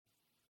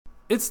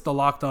It's the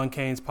Locked On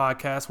Canes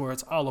podcast where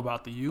it's all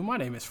about the U. My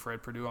name is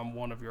Fred Perdue. I'm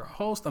one of your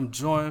hosts. I'm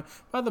joined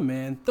by the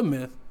man, the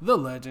myth, the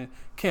legend,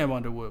 Cam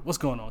Underwood. What's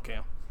going on,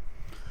 Cam?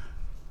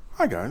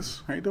 Hi,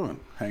 guys. How you doing?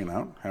 Hanging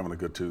out? Having a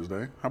good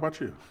Tuesday? How about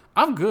you?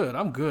 I'm good.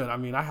 I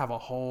mean, I have a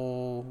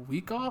whole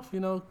week off,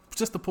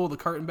 just to pull the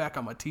curtain back.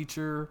 I'm a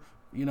teacher,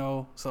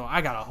 so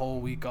I got a whole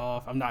week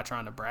off. I'm not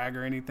trying to brag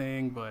or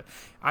anything, but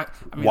I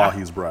mean, While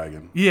he's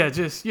bragging. Yeah,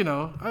 just,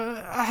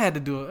 I had to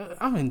do it.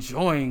 I'm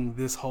enjoying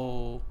this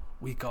whole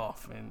week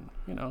off,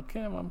 and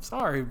Cam, I'm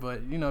sorry, but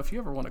if you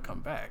ever want to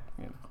come back,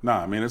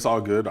 Nah, I mean, it's all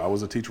good. I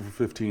was a teacher for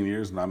 15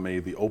 years, and I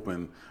made the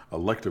open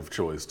elective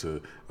choice to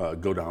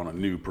go down a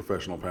new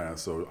professional path.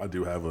 So I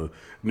do have a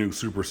new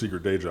super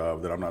secret day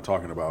job that I'm not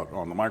talking about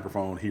on the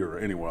microphone here or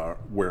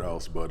anywhere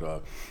else.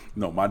 But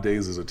no, my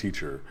days as a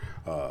teacher,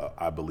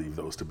 I believe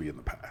those to be in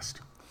the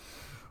past.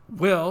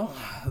 Well,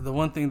 the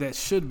one thing that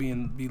should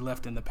be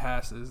left in the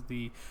past is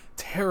the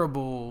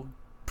terrible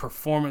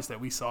performance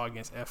that we saw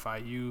against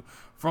FIU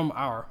from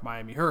our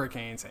Miami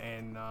Hurricanes.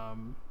 And,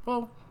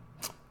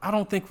 I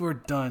don't think we're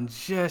done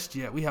just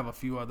yet. We have a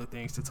few other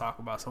things to talk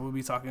about. So we'll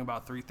be talking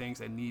about three things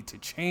that need to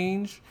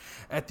change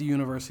at the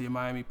University of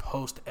Miami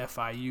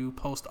post-FIU,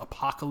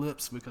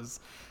 post-apocalypse, because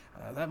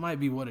that might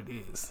be what it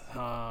is.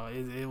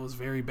 It was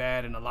very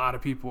bad, and a lot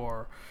of people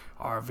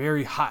are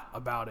very hot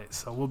about it.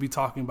 So we'll be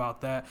talking about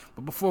that.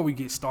 But before we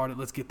get started,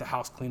 let's get the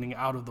house cleaning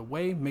out of the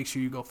way. Make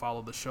sure you go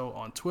follow the show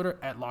on Twitter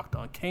at Locked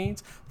On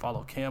Canes.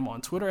 Follow Cam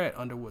on Twitter at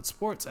Underwood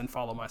Sports, and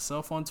follow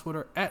myself on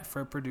Twitter at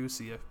Fred Perdue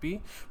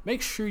CFB.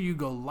 Make sure you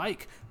go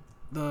like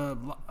the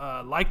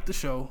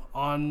show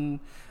on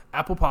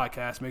Apple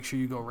Podcasts. Make sure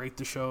you go rate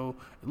the show.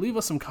 Leave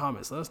us some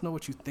comments. Let us know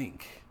what you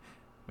think.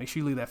 Make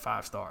sure you leave that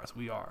 5 stars.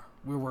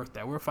 We're worth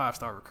that. We're a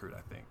 5-star recruit,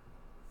 I think.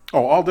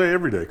 Oh, all day,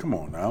 every day. Come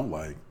on now.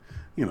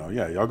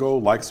 Y'all go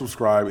like,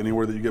 subscribe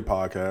anywhere that you get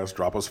podcasts.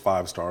 Drop us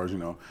 5 stars.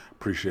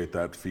 Appreciate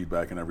that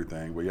feedback and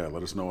everything. But yeah,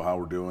 let us know how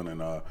we're doing.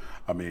 And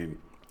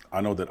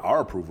I know that our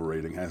approval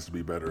rating has to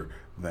be better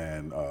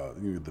than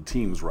the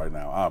teams right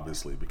now,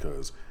 obviously,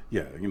 because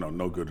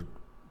no good,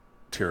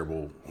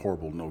 terrible,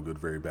 horrible, no good,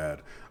 very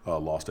bad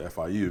loss to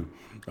FIU,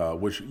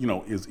 which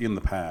is in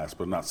the past,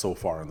 but not so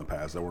far in the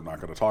past that we're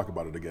not going to talk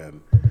about it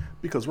again,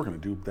 because we're going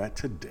to do that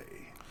today.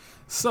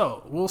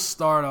 So we'll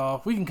start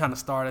off. We can kind of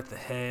start at the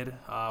head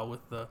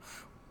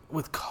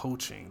with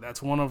coaching.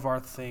 That's one of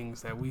our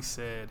things that we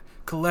said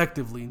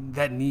collectively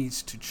that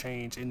needs to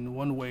change in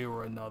one way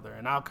or another.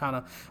 And I'll kind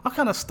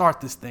of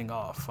start this thing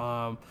off.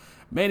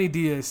 Manny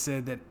Diaz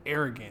said that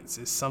arrogance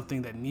is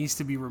something that needs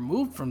to be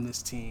removed from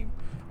this team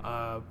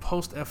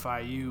post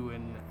FIU,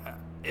 and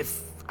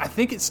I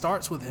think it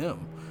starts with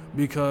him,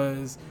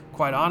 because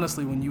quite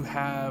honestly, when you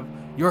have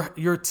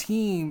your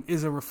team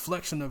is a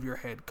reflection of your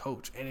head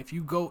coach, and if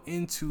you go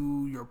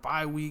into your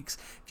bye weeks,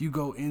 if you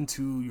go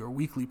into your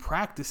weekly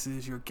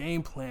practices, your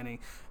game planning,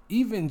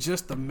 even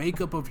just the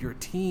makeup of your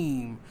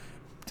team,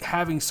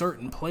 having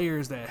certain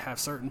players that have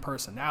certain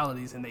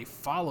personalities and they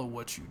follow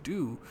what you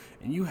do,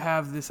 and you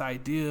have this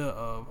idea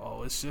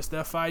of, it's just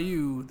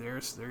FIU,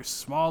 they're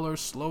smaller,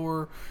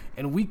 slower,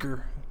 and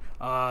weaker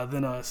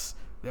than us,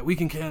 that we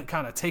can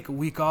kind of take a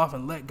week off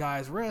and let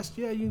guys rest.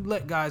 Yeah, you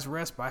let guys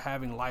rest by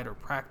having lighter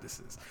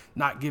practices,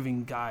 not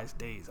giving guys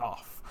days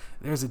off.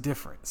 There's a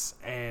difference.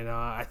 And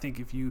I think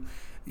if you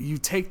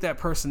take that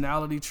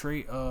personality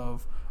trait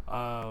of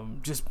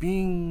just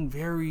being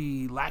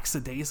very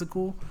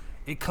lackadaisical,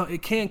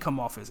 it can come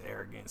off as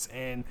arrogance.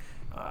 And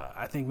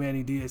I think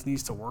Manny Diaz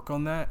needs to work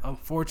on that.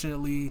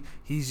 Unfortunately,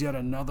 he's yet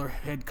another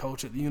head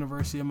coach at the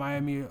University of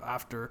Miami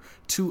after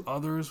 2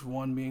 others,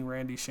 one being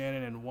Randy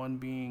Shannon and one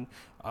being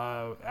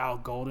Al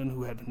Golden,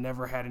 who had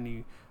never had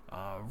any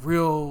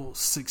real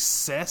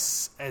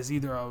success as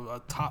either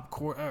a top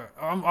core.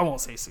 I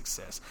won't say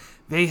success.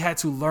 They had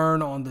to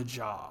learn on the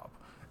job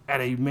at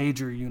a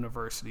major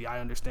university. I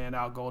understand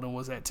Al Golden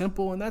was at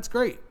Temple, and that's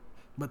great.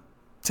 But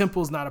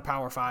Temple's not a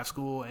Power 5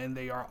 school, and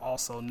they are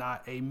also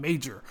not a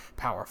major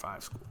Power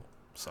 5 school.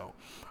 So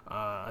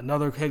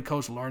another head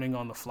coach learning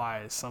on the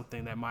fly is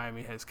something that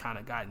Miami has kind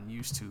of gotten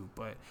used to.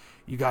 But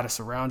you got to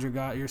surround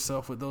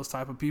yourself with those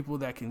type of people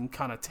that can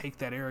kind of take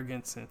that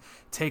arrogance and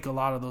take a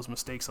lot of those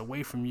mistakes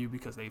away from you,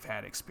 because they've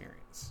had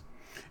experience.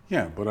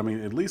 Yeah, but I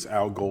mean, at least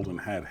Al Golden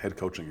had head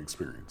coaching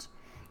experience.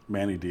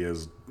 Manny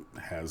Diaz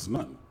has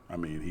none. I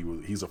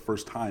mean, he's a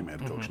first-time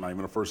head coach, not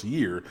even a first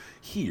year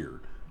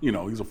here.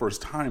 He's a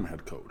first-time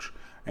head coach.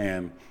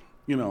 And,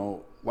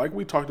 like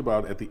we talked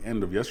about at the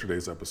end of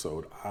yesterday's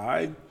episode,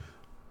 I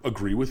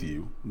agree with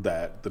you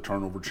that the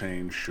turnover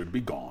chain should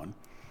be gone.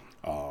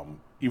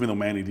 Even though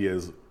Manny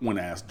Diaz, when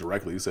asked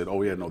directly, he said,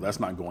 oh, yeah, no, that's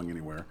not going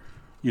anywhere.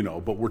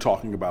 But we're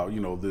talking about,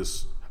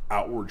 this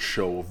outward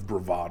show of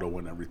bravado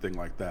and everything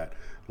like that.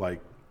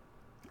 Like,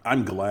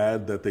 I'm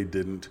glad that they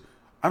didn't.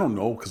 I don't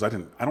know, because I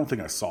don't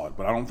think I saw it,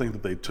 but I don't think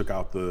that they took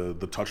out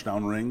the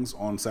touchdown rings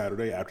on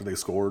Saturday after they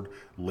scored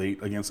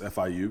late against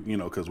FIU,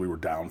 because we were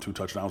down 2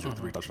 touchdowns or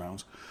 3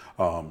 touchdowns.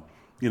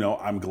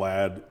 I'm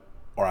glad,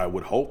 or I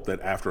would hope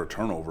that after a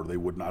turnover, they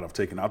would not have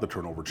taken out the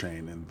turnover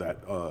chain, and that,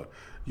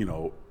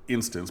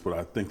 instance, but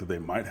I think that they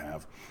might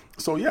have.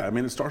 So, yeah, I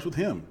mean, it starts with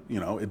him.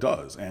 It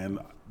does. And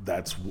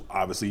that's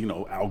obviously,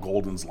 Al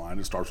Golden's line.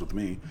 It starts with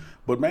me.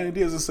 But Manny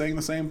Diaz is saying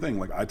the same thing.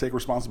 Like, I take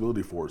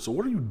responsibility for it. So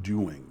what are you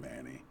doing,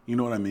 Manny? You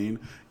know what I mean?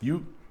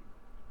 You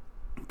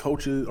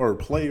coaches or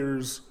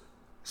players,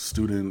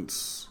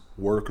 students,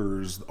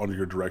 workers under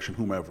your direction,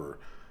 whomever,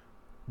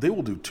 they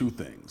will do two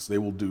things. They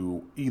will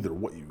do either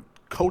what you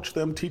coach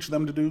them, teach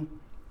them to do,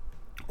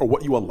 or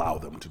what you allow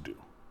them to do.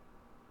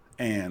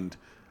 And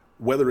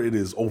whether it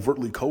is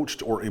overtly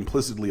coached or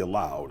implicitly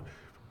allowed,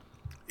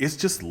 it's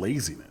just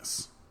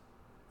laziness,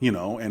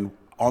 and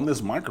on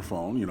this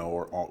microphone,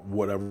 or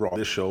whatever, on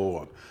this show,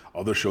 on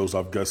other shows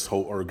I've guest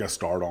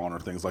starred on or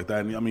things like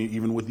that. And I mean,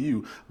 even with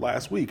you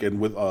last week and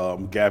with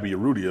Gabby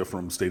Arudia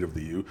from State of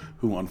the U,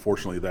 who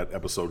unfortunately that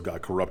episode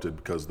got corrupted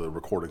because the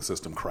recording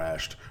system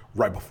crashed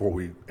right before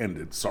we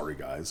ended. Sorry,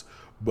 guys.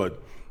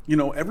 But,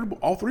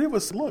 all three of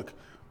us, look,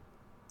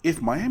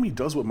 if Miami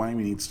does what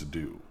Miami needs to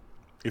do,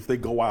 if they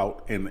go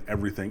out and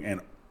everything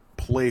and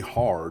play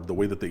hard the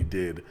way that they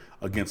did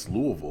against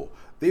Louisville,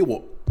 they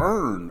will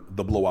earn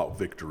the blowout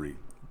victory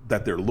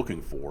that they're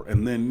looking for.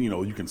 And then,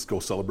 you can go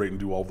celebrate and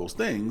do all those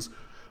things,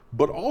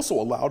 but also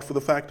allowed for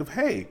the fact of,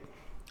 hey,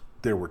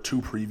 there were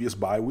 2 previous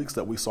bye weeks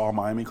that we saw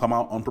Miami come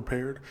out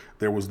unprepared.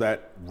 There was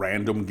that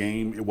random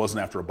game. It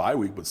wasn't after a bye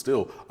week, but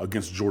still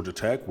against Georgia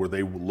Tech where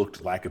they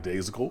looked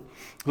lackadaisical.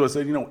 So I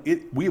said,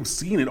 we have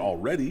seen it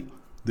already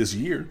this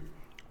year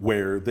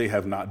where they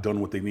have not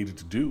done what they needed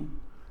to do.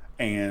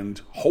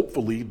 And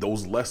hopefully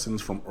those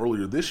lessons from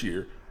earlier this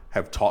year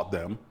have taught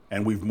them,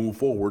 and we've moved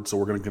forward, so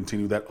we're going to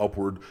continue that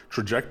upward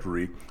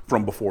trajectory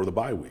from before the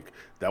bye week.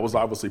 That was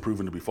obviously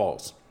proven to be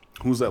false.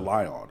 Who's that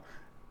lie on?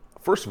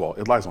 First of all,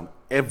 it lies on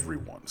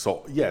everyone.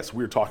 So yes,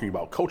 we're talking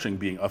about coaching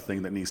being a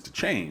thing that needs to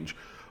change,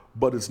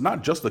 but it's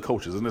not just the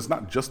coaches and it's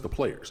not just the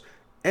players.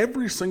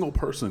 Every single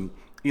person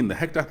in the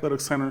Hecht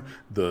Athletic Center,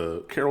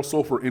 the Carol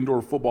Sofer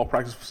Indoor Football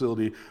Practice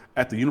Facility,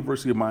 at the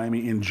University of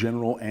Miami in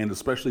general, and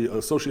especially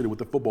associated with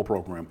the football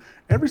program,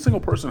 every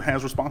single person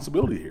has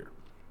responsibility here.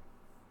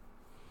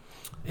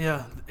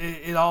 Yeah,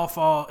 it all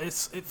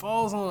falls. It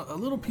falls on a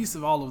little piece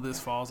of all of this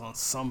falls on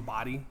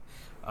somebody,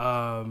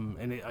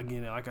 and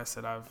again, like I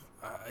said,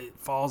 it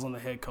falls on the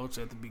head coach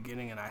at the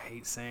beginning, and I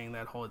hate saying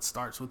that whole "it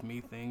starts with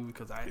me" thing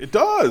because it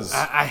does.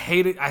 I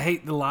hate it. I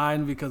hate the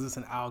line because it's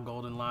an Al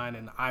Golden line,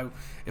 and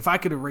if I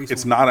could erase,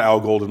 it's not an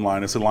Al Golden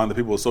line. It's a line that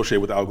people associate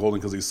with Al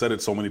Golden because he said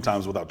it so many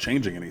times without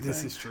changing anything.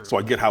 This is true. So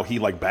I get how he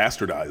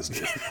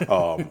bastardized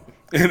it.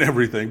 And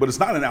everything, but it's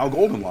not an Al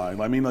Golden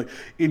line. I mean, like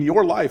in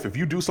your life, if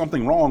you do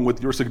something wrong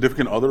with your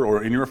significant other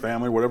or in your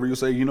family, whatever, you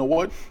say, you know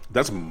what,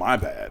 that's my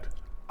bad.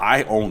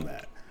 I own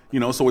that.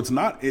 So it's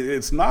not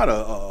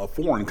a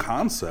foreign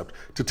concept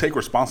to take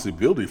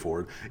responsibility for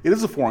it. It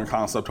is a foreign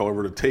concept,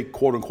 however, to take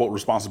quote unquote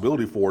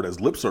responsibility for it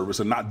as lip service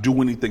and not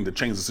do anything to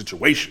change the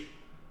situation.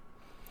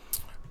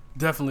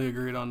 Definitely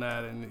agreed on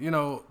that. And,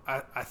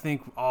 I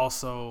think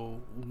also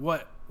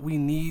what we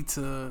need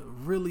to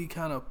really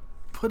kind of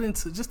put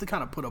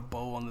a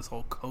bow on this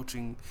whole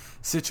coaching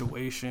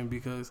situation,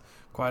 because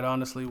quite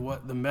honestly,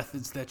 what the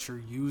methods that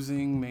you're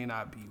using may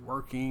not be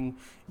working.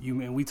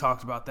 And we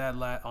talked about that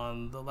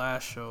on the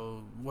last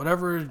show.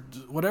 Whatever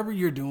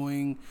you're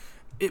doing,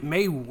 it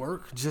may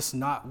work, just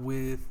not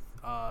with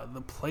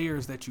the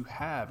players that you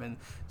have. And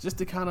just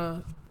to kind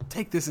of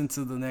take this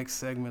into the next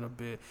segment a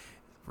bit,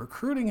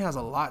 recruiting has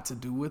a lot to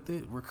do with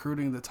it.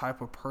 Recruiting the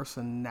type of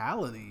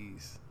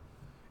personalities.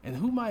 And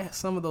who might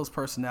some of those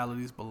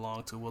personalities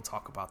belong to? We'll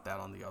talk about that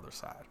on the other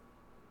side.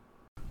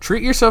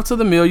 Treat yourself to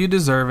the meal you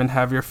deserve and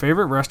have your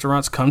favorite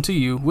restaurants come to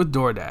you with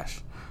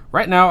DoorDash.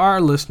 Right now, our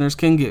listeners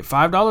can get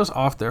 $5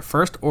 off their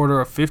first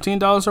order of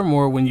 $15 or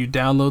more when you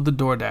download the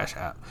DoorDash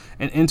app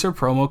and enter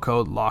promo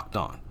code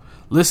LOCKEDON.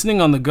 Listening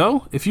on the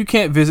go, if you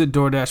can't visit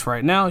DoorDash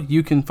right now,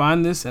 you can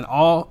find this and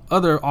all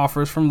other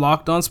offers from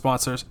Locked On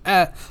sponsors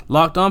at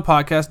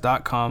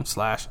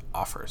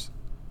LockedOnPodcast.com/offers.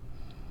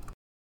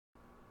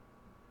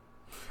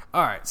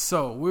 All right,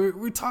 so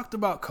we talked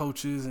about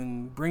coaches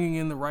and bringing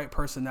in the right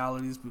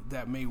personalities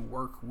that may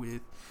work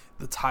with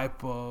the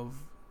type of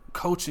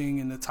coaching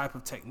and the type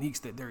of techniques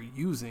that they're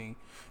using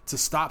to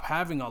stop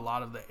having a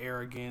lot of the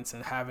arrogance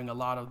and having a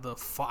lot of the,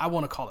 I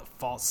want to call it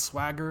false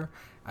swagger.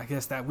 I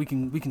guess that we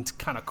can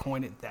kind of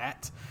coin it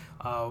that.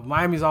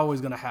 Miami's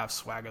always going to have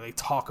swagger. They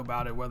talk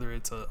about it, whether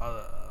it's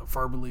a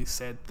verbally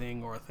said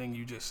thing or a thing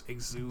you just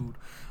exude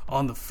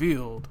on the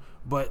field.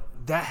 But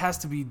that has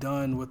to be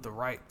done with the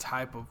right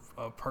type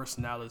of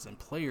personalities and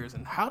players.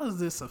 And how does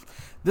this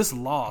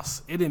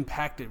loss, it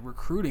impacted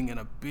recruiting in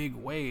a big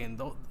way. And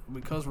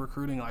because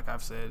recruiting, like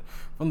I've said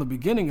from the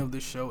beginning of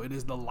this show, it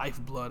is the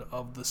lifeblood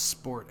of the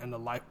sport and the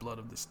lifeblood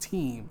of this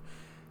team.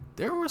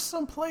 There were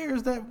some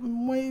players that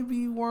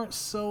maybe weren't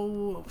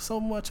so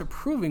much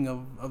approving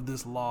of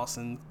this loss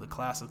in the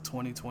class of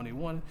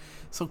 2021.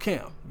 So,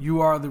 Cam,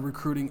 you are the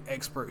recruiting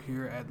expert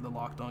here at the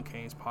Locked On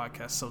Canes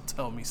podcast. So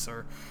tell me,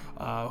 sir,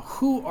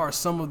 who are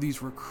some of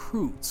these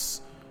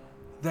recruits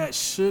that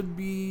should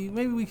be,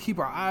 maybe we keep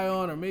our eye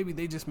on, or maybe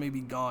they just may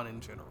be gone in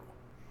general?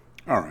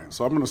 All right,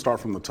 so I'm going to start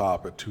from the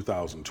top at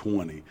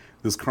 2020.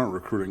 This current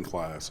recruiting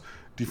class,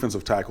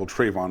 defensive tackle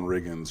Trayvon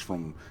Riggins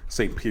from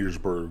St.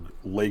 Petersburg,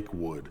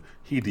 Lakewood,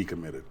 he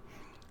decommitted.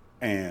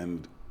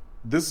 And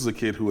this is a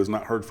kid who has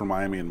not heard from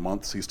Miami in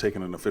months. He's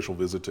taken an official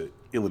visit to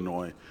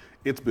Illinois.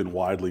 It's been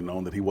widely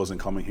known that he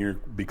wasn't coming here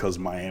because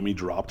Miami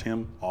dropped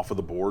him off of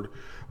the board,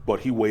 but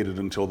he waited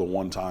until the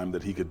one time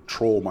that he could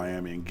troll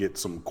Miami and get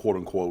some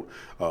quote-unquote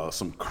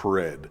some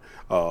cred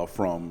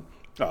from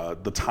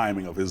the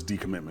timing of his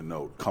decommitment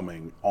note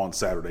coming on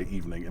Saturday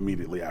evening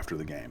immediately after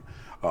the game.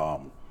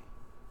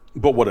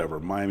 But whatever,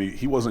 Miami,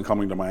 he wasn't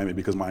coming to Miami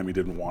because Miami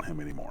didn't want him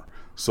anymore.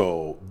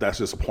 So that's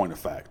just a point of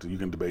fact. You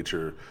can debate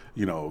your,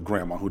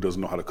 grandma who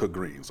doesn't know how to cook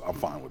greens. I'm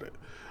fine with it.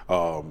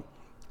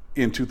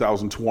 In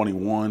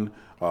 2021,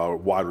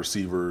 wide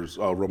receivers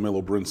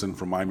Romelo Brinson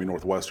from Miami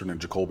Northwestern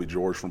and Jacoby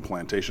George from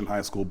Plantation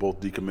High School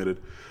both decommitted.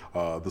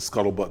 The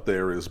scuttlebutt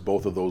there is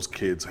both of those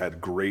kids had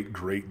great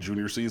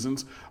junior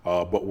seasons,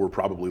 but we're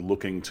probably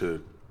looking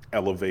to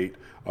elevate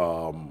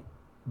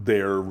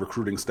their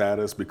recruiting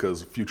status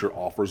because future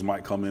offers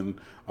might come in,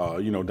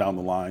 down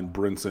the line.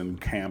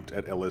 Brinson camped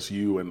at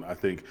LSU, and I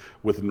think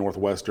with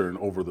Northwestern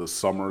over the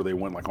summer, they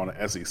went on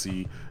an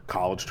SEC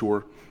college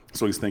tour.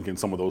 So he's thinking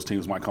some of those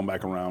teams might come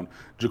back around.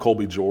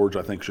 Jacoby George,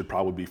 I think, should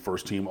probably be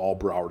first team all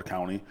Broward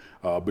County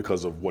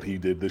because of what he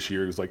did this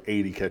year. He's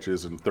 80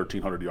 catches and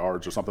 1,300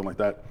 yards or something like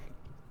that.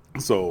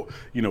 So,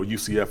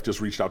 UCF just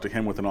reached out to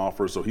him with an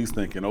offer. So he's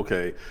thinking,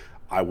 okay,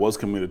 I was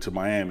committed to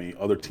Miami.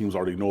 Other teams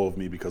already know of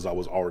me because I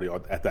was already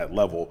at that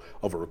level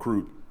of a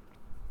recruit.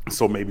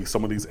 So maybe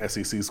some of these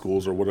SEC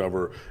schools or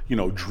whatever,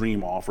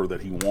 dream offer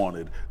that he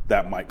wanted,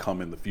 that might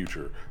come in the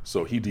future.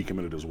 So he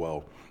decommitted as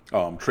well.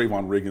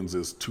 Trayvon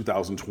Riggins'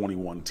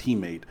 2021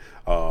 teammate,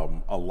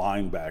 a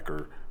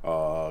linebacker,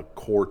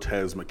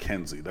 Cortez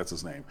McKenzie, that's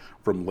his name,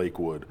 from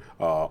Lakewood,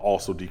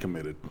 also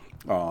decommitted,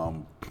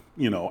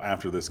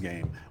 after this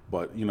game.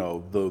 But,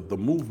 the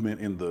movement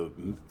in the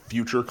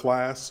future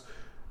class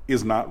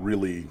is not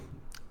really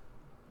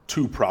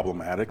too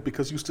problematic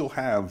because you still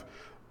have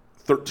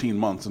 13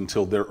 months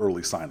until their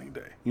early signing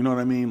day. You know what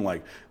I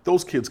mean?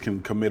 Those kids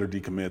can commit or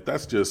decommit.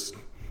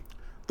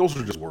 Those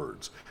are just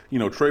words.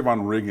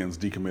 Trayvon Riggins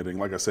decommitting,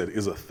 like I said,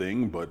 is a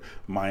thing, but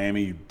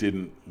Miami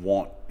didn't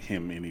want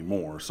him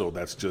anymore. So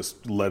that's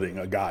just letting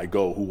a guy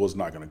go who was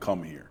not going to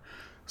come here.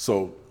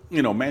 So,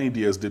 Manny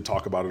Diaz did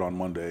talk about it on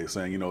Monday,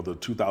 saying, the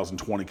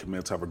 2020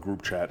 commits have a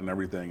group chat and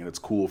everything, and it's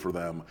cool for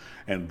them,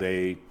 and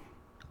they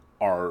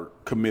are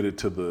committed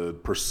to the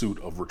pursuit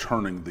of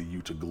returning the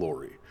U to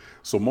glory.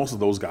 So most of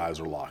those guys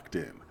are locked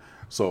in.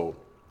 So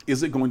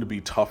is it going to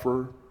be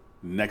tougher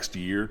next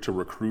year to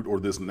recruit or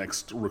this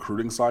next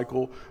recruiting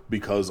cycle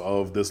because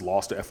of this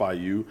loss to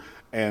FIU?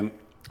 And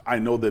I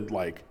know that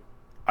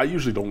I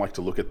usually don't like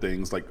to look at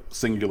things like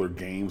singular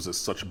games as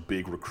such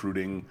big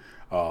recruiting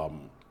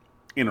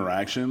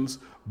interactions,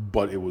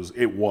 but it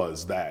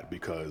was that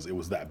because it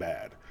was that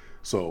bad.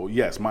 So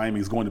yes,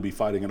 Miami's going to be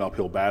fighting an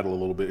uphill battle a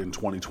little bit in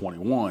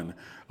 2021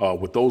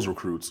 with those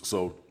recruits.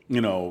 So,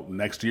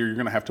 next year you're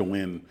going to have to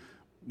win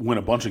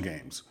a bunch of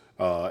games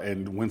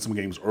and win some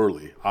games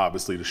early,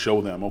 obviously, to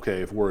show them,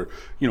 okay, if we're,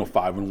 5-1,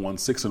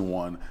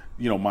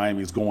 6-1,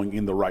 Miami's going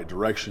in the right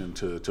direction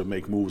to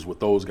make moves with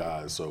those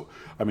guys. So,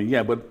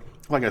 but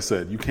like I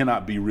said, you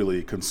cannot be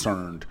really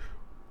concerned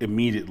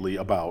immediately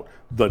about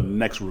the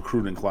next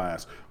recruiting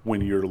class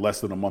when you're less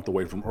than a month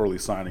away from early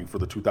signing for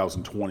the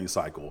 2020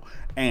 cycle.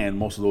 And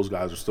most of those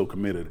guys are still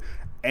committed.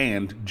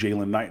 And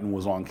Jalen Knighton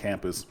was on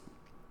campus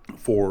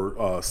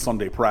for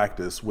Sunday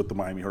practice with the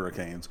Miami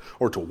Hurricanes,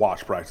 or to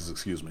watch practice,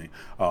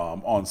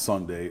 on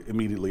Sunday,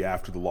 immediately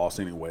after the loss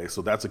anyway.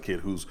 So that's a kid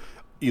who's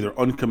either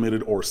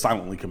uncommitted or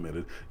silently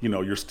committed.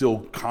 You're still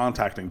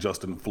contacting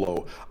Justin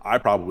Flo. I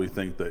probably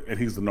think that, and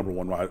he's the number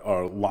one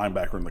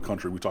linebacker in the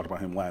country. We talked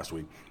about him last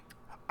week.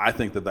 I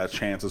think that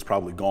chance is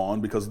probably gone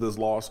because of this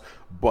loss,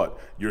 but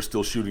you're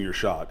still shooting your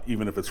shot,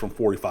 even if it's from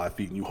 45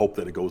 feet and you hope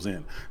that it goes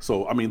in.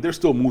 So, there's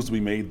still moves to be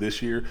made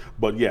this year,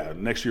 but yeah,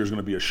 next year is going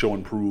to be a show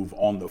and prove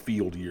on the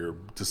field year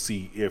to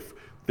see if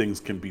things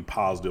can be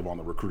positive on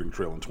the recruiting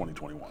trail in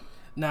 2021.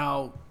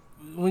 Now,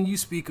 when you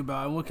speak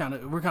about, we're kind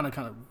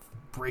of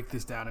break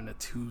this down into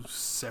two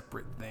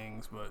separate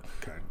things, but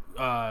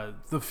okay.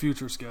 The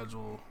future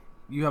schedule,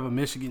 you have a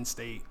Michigan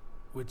State,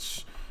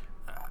 which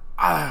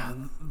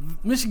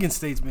Michigan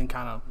State's been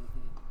kind of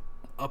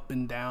up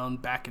and down,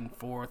 back and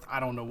forth. I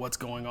don't know what's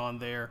going on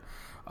there,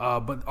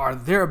 but are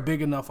they a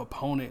big enough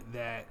opponent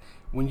that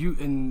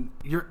when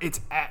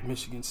it's at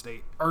Michigan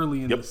State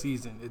early in the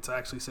season? It's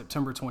actually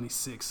September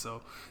 26th,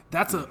 so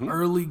that's an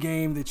early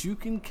game that you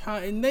can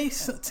and they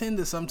tend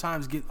to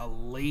sometimes get a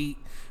late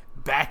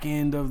back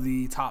end of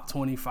the top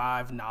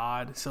 25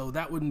 nod, so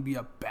that wouldn't be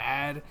a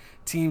bad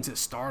team to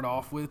start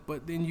off with.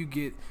 But then you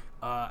get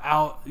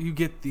You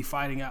get the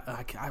Fighting Al.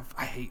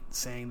 I hate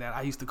saying that.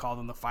 I used to call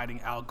them the Fighting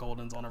Al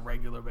Goldens on a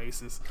regular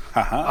basis.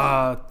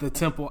 The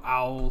Temple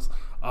Owls.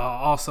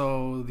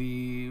 Also,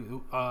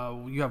 you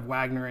have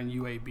Wagner and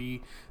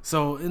UAB.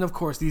 So, and of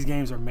course, these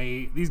games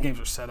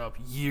are set up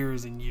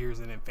years and years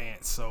in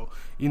advance. So,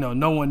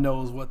 no one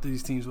knows what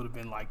these teams would have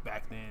been like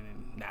back then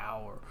and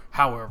now or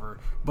however.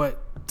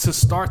 But to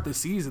start the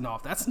season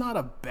off, that's not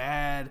a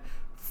bad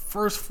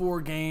first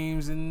 4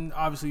 games, and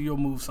obviously you'll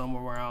move some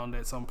around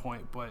at some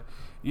point, but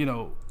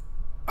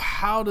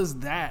how does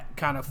that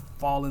kind of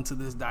fall into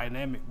this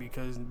dynamic?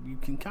 Because you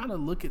can kind of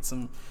look at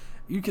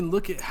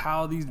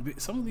how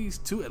some of these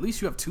two, at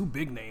least you have 2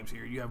 big names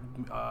here. You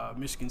have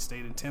Michigan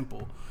State and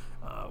Temple,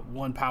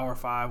 one Power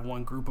 5,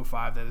 one Group of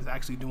 5 that is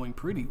actually doing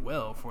pretty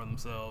well for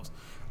themselves.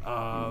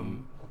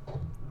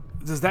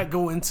 Does that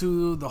go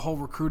into the whole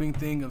recruiting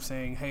thing of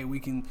saying, hey,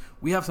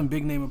 we have some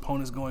big name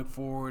opponents going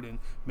forward, and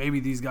maybe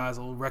these guys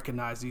will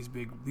recognize these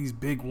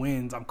big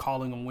wins? I'm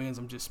calling them wins.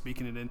 I'm just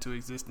speaking it into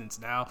existence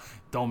now.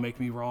 Don't make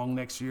me wrong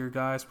next year,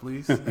 guys,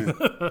 please.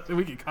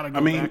 We can kind of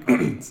go back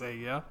on it and say,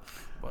 yeah.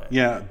 But.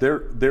 Yeah,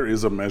 there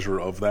is a measure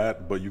of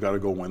that, but you got to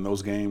go win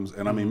those games.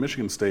 And I mean,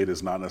 Michigan State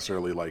is not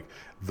necessarily like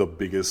the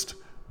biggest,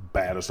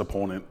 baddest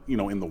opponent,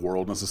 in the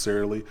world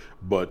necessarily,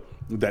 but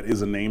that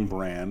is a name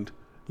brand.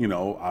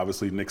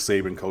 Obviously Nick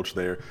Saban coached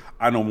there.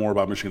 I know more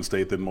about Michigan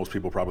State than most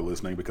people probably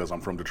listening because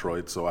I'm from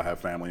Detroit, so I have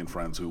family and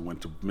friends who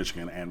went to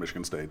Michigan and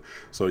Michigan State.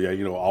 So, yeah,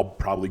 I'll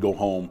probably go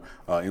home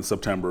in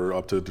September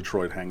up to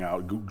Detroit, hang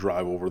out,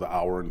 drive over the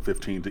hour and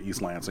 15 to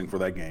East Lansing for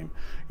that game,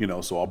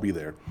 so I'll be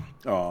there.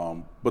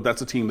 But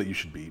that's a team that you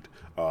should beat,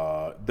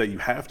 that you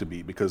have to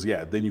beat because,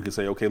 then you can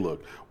say, okay,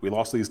 look, we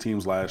lost these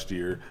teams last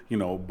year,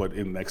 but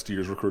in next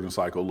year's recruiting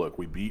cycle, look,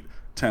 we beat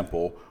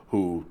Temple,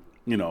 who –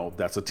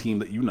 that's a team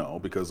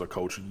that because a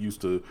coach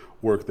used to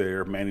work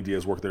there. Manny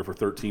Diaz worked there for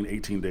 13,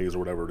 18 days or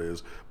whatever it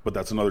is. But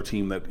that's another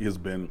team that has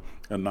been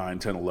a 9,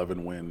 10,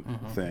 11 win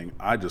thing.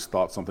 I just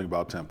thought something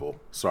about Temple.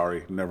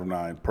 Sorry, never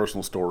mind.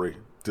 Personal story.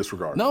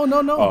 Disregard. No.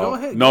 Go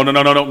ahead. No.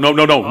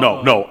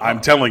 I'm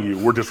telling you,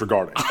 we're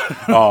disregarding.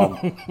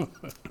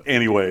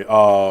 Anyway,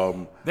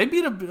 they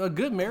beat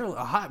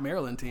a hot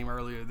Maryland team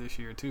earlier this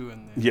year too,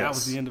 and that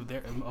was the end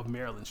of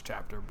Maryland's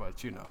chapter.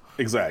 But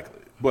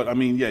exactly. But I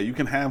mean, you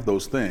can have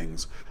those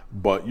things,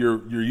 but you're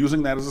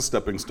using that as a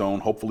stepping stone.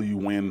 Hopefully, you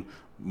win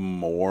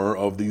more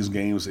of these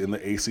games in the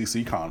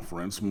ACC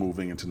conference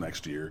moving into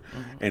next year,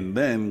 and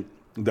then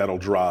that'll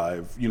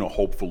drive,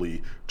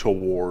 hopefully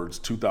towards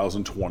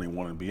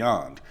 2021 and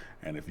beyond.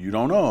 And if you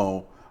don't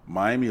know,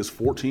 Miami is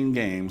 14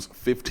 games,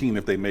 15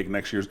 if they make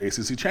next year's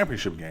ACC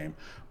championship game,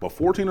 but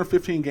 14 or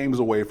 15 games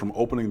away from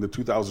opening the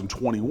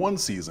 2021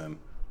 season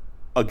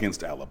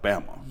against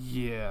Alabama.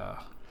 Yeah.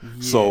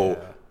 So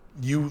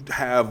you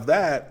have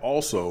that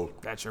also.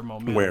 That's your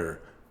momentum.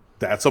 Where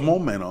that's a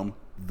momentum.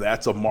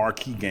 That's a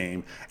marquee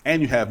game.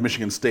 And you have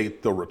Michigan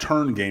State, the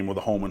return game with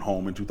a home and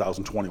home in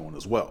 2021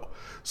 as well.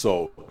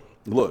 So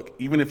look,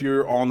 even if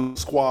you're on the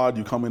squad,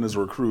 you come in as a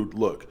recruit,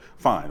 look,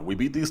 fine, we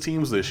beat these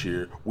teams this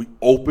year. We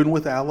open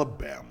with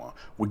Alabama.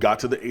 We got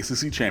to the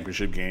ACC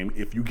championship game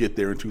if you get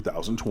there in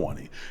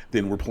 2020.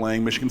 Then we're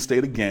playing Michigan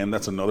State again.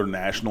 That's another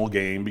national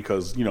game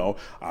because,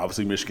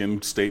 obviously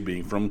Michigan State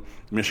being from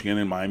Michigan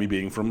and Miami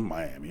being from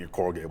Miami or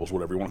Coral Gables,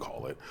 whatever you want to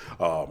call it.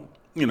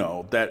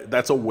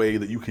 That's a way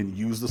that you can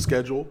use the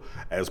schedule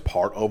as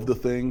part of the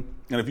thing.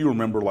 And if you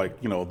remember,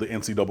 the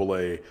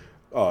NCAA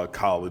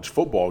college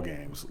football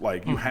games,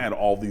 you had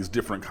all these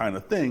different kind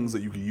of things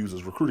that you could use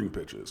as recruiting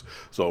pitches.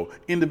 So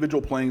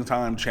individual playing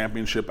time,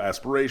 championship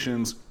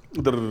aspirations,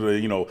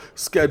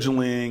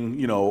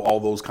 scheduling, all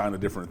those kind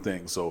of different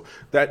things. So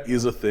that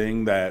is a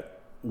thing that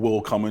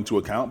will come into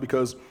account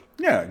because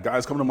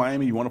guys come to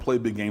Miami, you want to play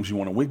big games, you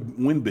want to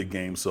win big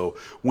games. So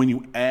when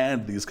you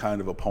add these kind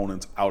of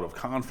opponents out of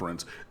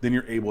conference, then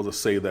you're able to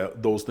say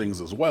that those things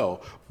as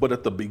well. But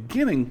at the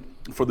beginning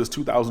for this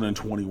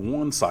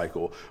 2021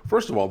 cycle,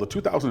 first of all, the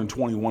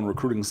 2021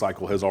 recruiting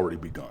cycle has already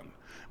begun.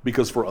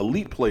 Because for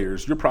elite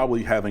players, you're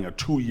probably having a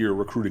 2-year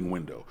recruiting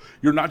window.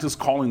 You're not just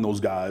calling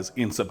those guys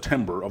in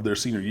September of their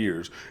senior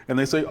years and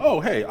they say, oh,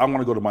 hey, I want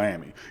to go to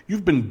Miami.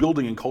 You've been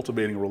building and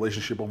cultivating a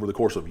relationship over the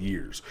course of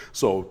years.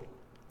 So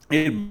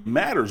it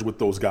matters with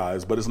those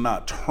guys, but it's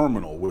not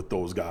terminal with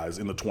those guys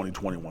in the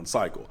 2021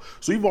 cycle.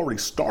 So you've already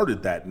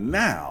started that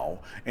now,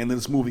 and then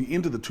it's moving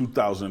into the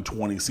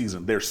 2020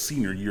 season, their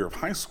senior year of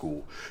high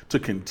school, to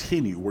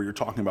continue where you're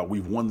talking about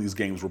we've won these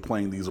games, we're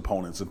playing these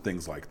opponents, and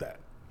things like that.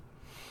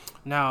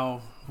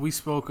 Now, we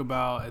spoke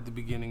about at the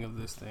beginning of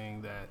this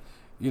thing that,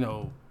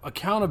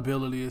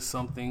 accountability is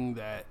something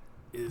that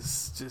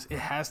is just, it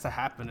has to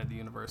happen at the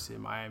University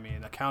of Miami.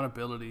 And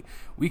accountability,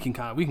 we can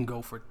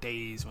go for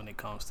days when it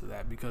comes to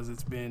that because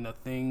it's been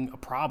a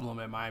problem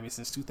at Miami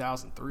since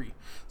 2003.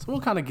 So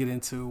we'll kind of get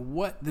into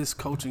what this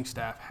coaching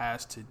staff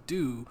has to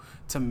do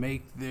to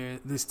make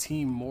this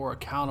team more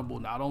accountable,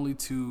 not only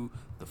to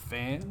the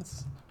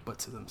fans, but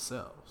to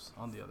themselves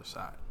on the other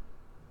side.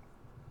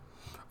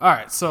 All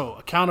right, so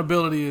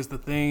accountability is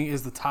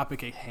the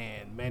topic at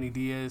hand. Manny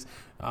Diaz,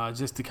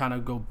 just to kind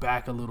of go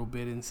back a little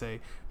bit and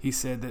say, he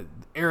said that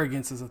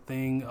arrogance is a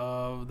thing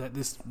that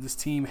this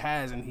team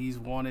has, and he's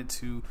wanted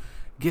to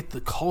get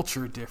the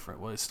culture different.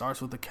 Well, it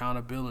starts with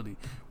accountability,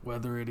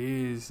 whether it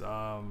is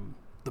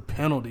the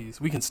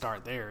penalties. We can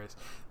start there. Is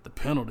the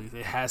penalties.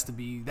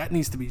 That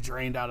needs to be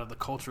drained out of the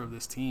culture of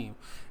this team.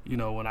 You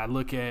know, when I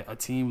look at a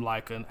team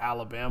like an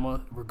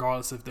Alabama,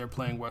 regardless if they're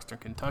playing Western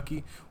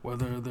Kentucky,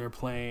 whether they're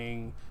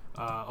playing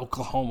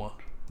Oklahoma,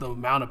 the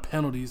amount of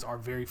penalties are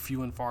very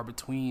few and far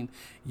between.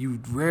 You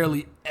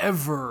rarely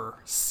ever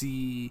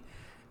see,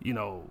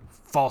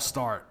 false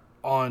start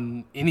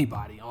on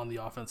anybody on the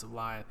offensive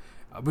line.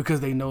 Because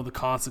they know the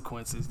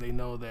consequences. They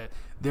know that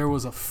there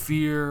was a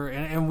fear,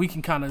 and we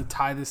can kind of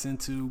tie this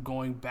into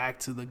going back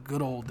to the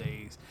good old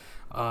days.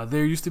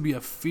 There used to be a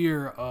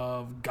fear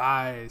of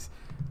guys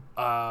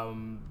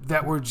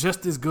that were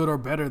just as good or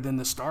better than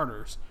the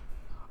starters,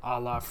 a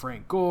la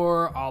Frank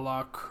Gore, a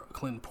la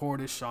Clinton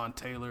Portis, Sean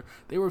Taylor.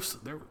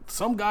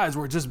 Some guys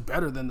were just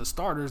better than the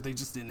starters. They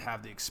just didn't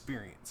have the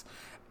experience.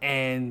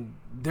 And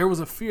there was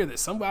a fear that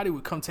somebody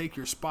would come take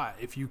your spot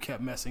if you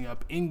kept messing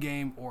up in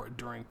game or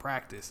during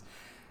practice.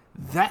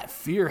 That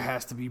fear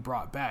has to be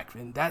brought back,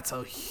 and that's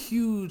a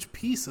huge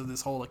piece of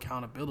this whole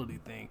accountability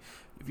thing.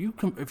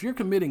 If you're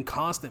committing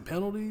constant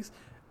penalties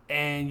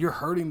and you're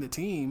hurting the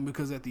team,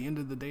 because at the end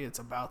of the day it's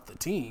about the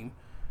team,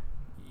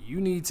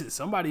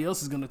 somebody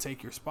else is going to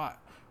take your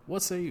spot.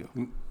 What say you?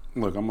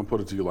 Look, I'm going to put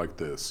it to you like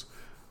this.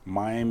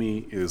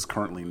 Miami is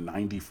currently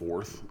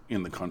 94th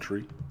in the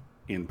country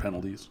in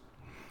penalties.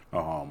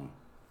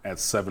 At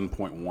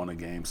 7.1 a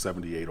game,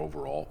 78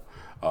 overall.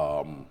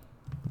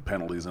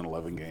 Penalties in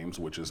 11 games,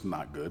 which is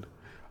not good.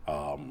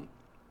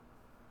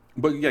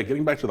 But yeah,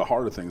 getting back to the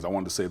heart of things, I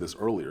wanted to say this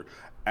earlier.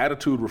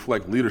 Attitude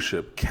reflect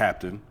leadership,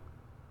 captain.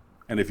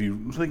 And if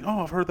you think,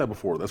 I've heard that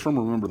before, that's from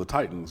Remember the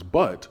Titans.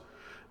 But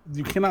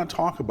you cannot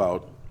talk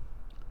about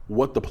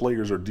what the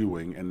players are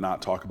doing and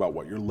not talk about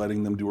what you're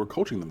letting them do or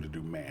coaching them to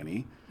do,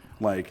 Manny.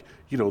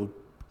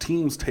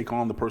 Teams take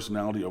on the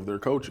personality of their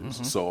coaches.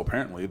 Mm-hmm. So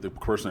apparently the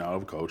personality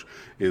of a coach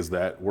is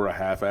that we're a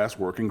half-assed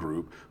working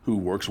group who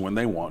works when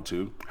they want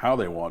to, how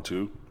they want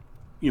to,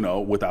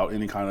 without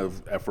any kind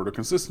of effort or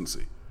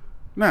consistency.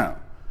 Now,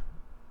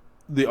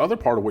 the other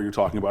part of what you're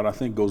talking about, I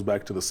think, goes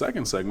back to the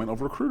second segment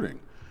of recruiting.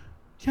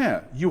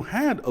 Yeah, you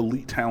had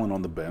elite talent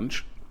on the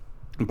bench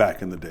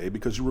back in the day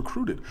because you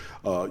recruited.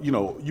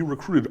 You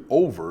recruited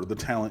over the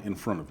talent in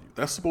front of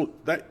you.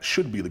 That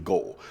should be the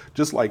goal.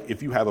 Just like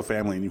if you have a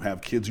family and you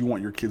have kids, you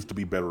want your kids to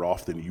be better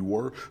off than you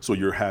were, so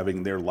you're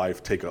having their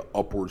life take an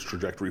upwards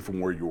trajectory from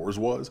where yours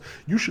was.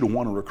 You should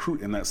want to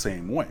recruit in that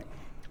same way.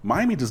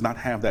 Miami does not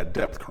have that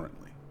depth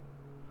currently.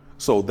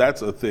 So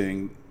that's a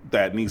thing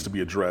that needs to be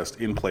addressed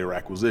in player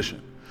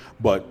acquisition.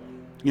 But,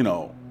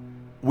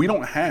 we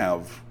don't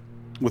have,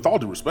 with all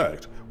due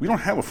respect, we don't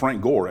have a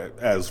Frank Gore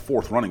as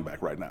fourth running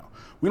back right now.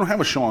 We don't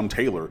have a Sean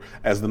Taylor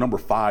as the number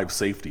 5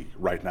 safety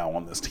right now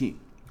on this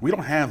team. We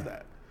don't have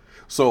that.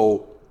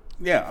 So,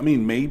 yeah,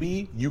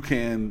 maybe you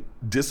can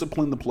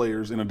discipline the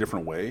players in a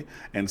different way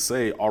and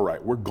say, all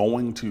right, we're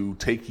going to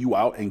take you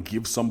out and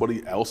give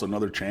somebody else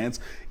another chance,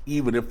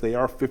 even if they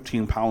are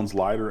 15 pounds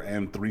lighter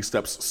and 3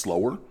 steps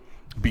slower,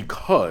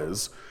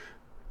 because,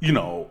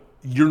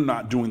 you're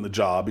not doing the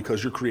job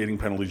because you're creating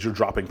penalties, you're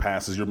dropping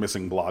passes, you're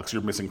missing blocks,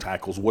 you're missing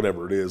tackles,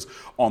 whatever it is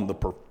on the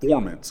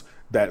performance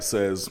that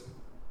says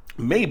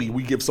maybe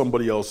we give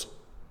somebody else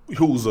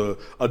who's a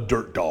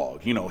dirt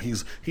dog.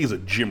 He's a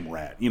gym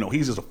rat.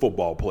 He's just a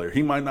football player.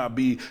 He might not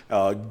be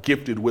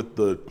gifted with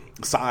the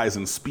size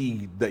and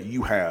speed that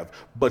you have,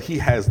 but he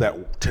has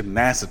that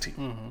tenacity.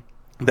 Mm-hmm.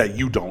 That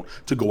you don't,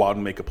 to go out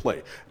and make a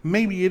play.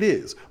 Maybe it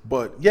is,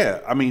 but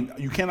yeah,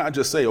 you cannot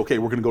just say, okay,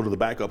 we're going to go to the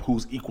backup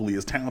who's equally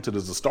as talented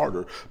as the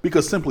starter,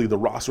 because simply the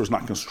roster is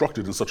not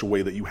constructed in such a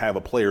way that you have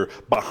a player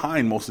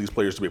behind most of these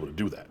players to be able to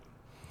do that.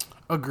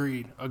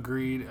 Agreed.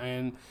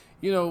 And,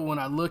 when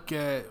I look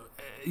at,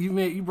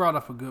 you brought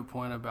up a good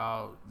point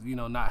about,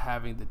 not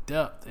having the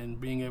depth and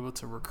being able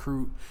to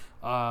recruit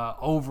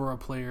over a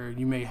player.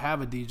 You may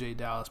have a DJ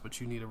Dallas,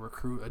 but you need to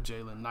recruit a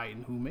Jalen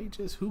Knighton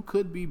who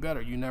could be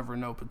better. You never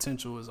know.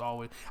 Potential is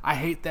always, I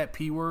hate that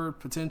P word,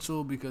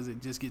 potential, because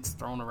it just gets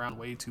thrown around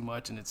way too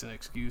much, and it's an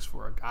excuse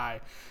for a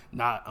guy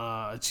not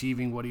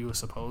achieving what he was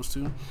supposed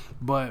to.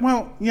 But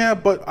I'll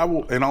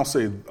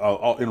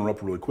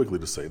interrupt really quickly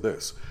to say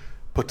this.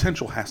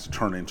 Potential has to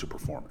turn into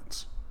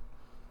performance.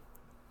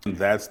 And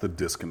that's the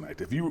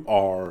disconnect. If you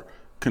are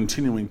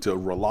continuing to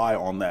rely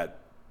on that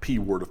P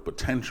word of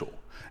potential,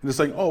 and it's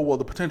like,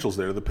 the potential's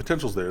there, the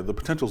potential's there, the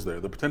potential's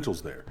there, the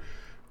potential's there.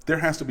 There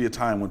has to be a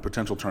time when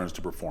potential turns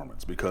to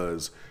performance,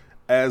 because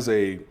as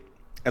a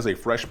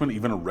freshman,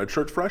 even a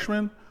redshirt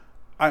freshman,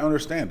 I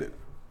understand it.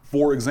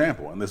 For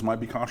example, and this might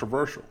be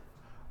controversial,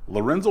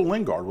 Lorenzo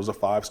Lingard was a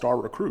 5-star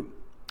recruit.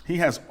 He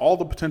has all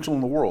the potential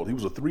in the world. He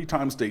was a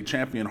 3-time state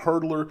champion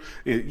hurdler.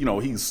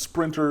 He's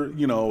sprinter.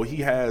 He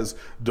has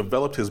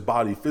developed his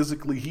body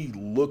physically. He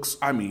looks,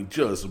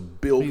 just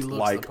built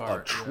like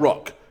a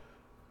truck,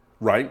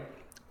 right?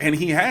 And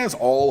he has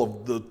all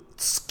of the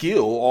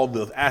skill, all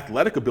the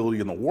athletic ability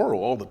in the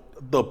world, all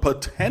the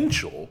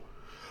potential.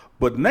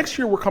 But next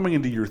year, we're coming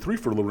into year 3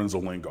 for Lorenzo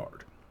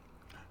Lingard.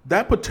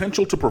 That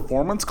potential to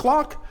performance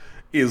clock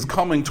is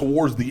coming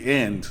towards the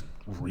end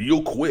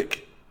real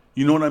quick.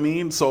 You know what I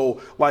mean?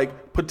 So,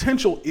 like,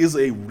 potential is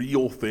a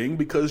real thing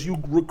because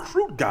you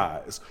recruit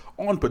guys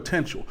on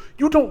potential.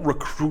 You don't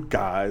recruit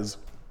guys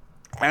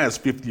as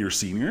fifth-year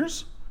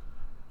seniors.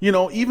 You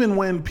know, even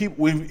when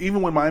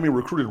Miami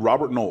recruited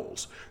Robert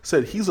Knowles,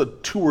 said he's a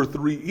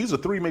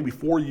 3, maybe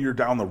 4 year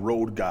down the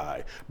road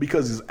guy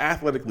because he's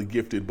athletically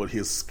gifted, but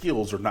his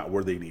skills are not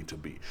where they need to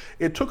be.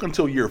 It took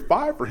until year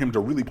 5 for him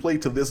to really play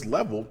to this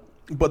level,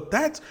 but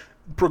that's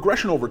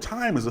progression over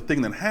time is a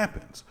thing that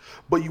happens.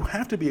 But you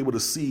have to be able to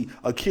see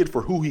a kid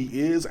for who he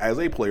is as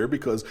a player,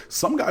 because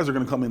some guys are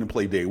going to come in and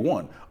play day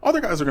 1. Other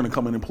guys are going to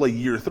come in and play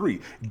year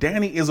 3.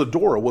 Danny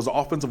Isadora was an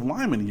offensive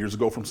lineman years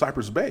ago from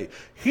Cypress Bay.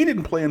 He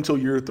didn't play until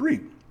year 3,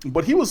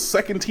 but he was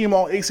second team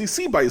all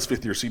ACC by his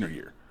 5th year senior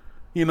year.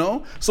 You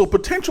know, so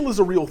potential is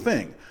a real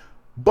thing,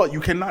 but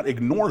you cannot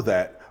ignore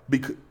that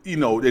because, you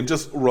know, and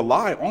just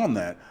rely on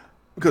that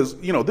because,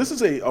 you know, this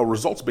is a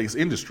results-based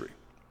industry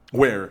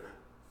where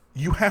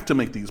you have to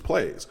make these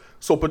plays.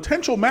 So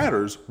potential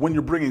matters when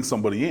you're bringing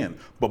somebody in,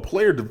 but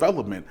player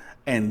development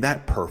and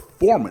that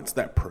performance,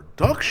 that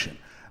production,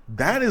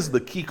 that is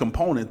the key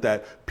component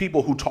that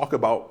people who talk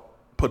about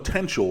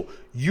potential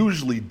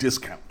usually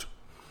discount.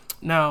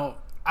 Now,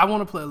 I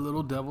want to play a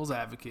little devil's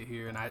advocate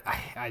here, and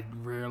I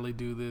rarely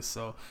do this,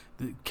 so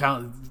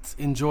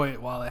enjoy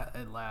it while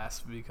it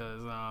lasts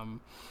because,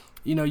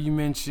 you know, you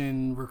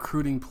mentioned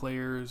recruiting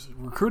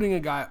a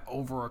guy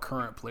over a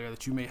current player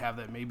that you may have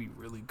that may be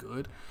really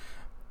good.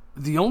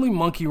 The only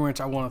monkey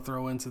wrench I want to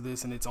throw into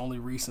this, and it's only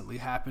recently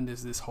happened,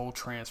 is this whole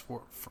transfer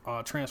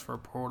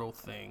portal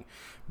thing.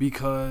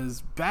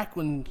 Because back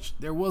when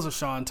there was a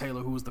Sean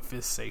Taylor who was the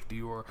 5th safety,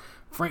 or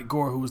Frank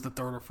Gore who was the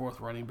 3rd or 4th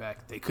running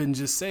back, they couldn't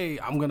just say,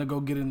 I'm going to go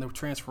get in the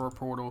transfer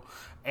portal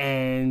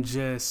and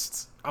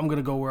I'm going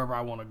to go wherever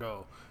I want to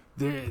go.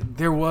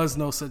 There was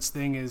no such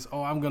thing as,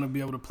 I'm going to be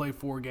able to play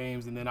 4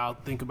 games and then I'll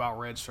think about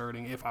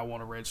redshirting if I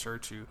want to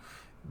redshirt you.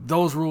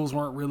 Those rules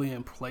weren't really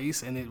in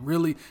place, and it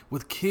really,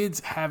 with kids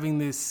having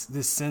this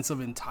sense of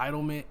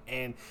entitlement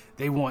and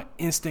they want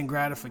instant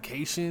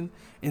gratification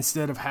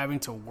instead of having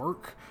to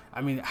work.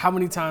 I mean, how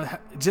many times,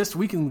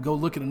 we can go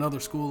look at another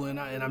school, and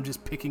I'm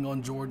just picking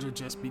on Georgia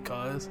just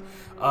because.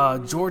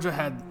 Georgia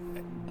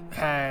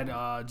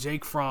had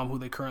Jake Fromm, who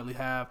they currently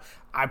have.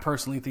 I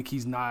personally think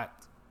he's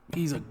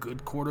a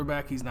good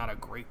quarterback. He's not a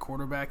great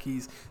quarterback.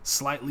 He's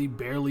slightly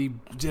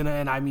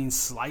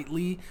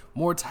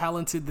more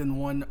talented than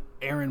one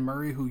Aaron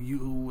Murray,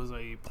 who was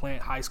a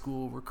Plant High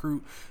School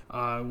recruit,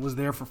 was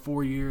there for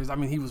 4 years. I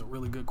mean, he was a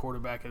really good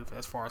quarterback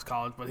as far as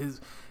college, but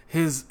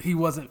he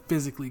wasn't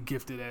physically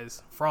gifted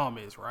as Fromm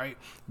is, right?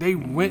 They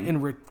went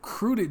and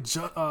recruited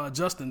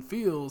Justin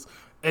Fields.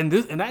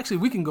 And actually,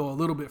 we can go a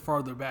little bit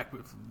farther back.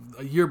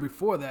 A year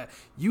before that,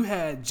 you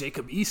had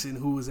Jacob Eason,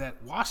 who was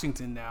at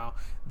Washington now.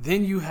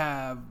 Then you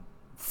have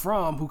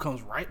Fromm, who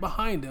comes right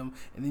behind him.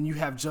 And then you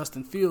have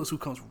Justin Fields, who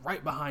comes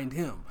right behind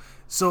him.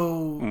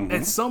 So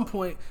at some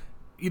point,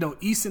 you know,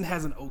 Eason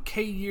has an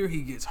okay year.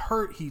 He gets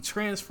hurt. He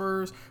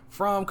transfers.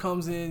 Fromm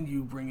comes in.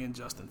 You bring in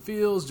Justin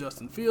Fields.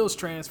 Justin Fields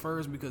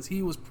transfers because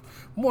he was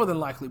more than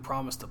likely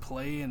promised to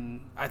play.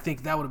 And I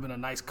think that would have been a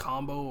nice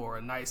combo or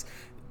a nice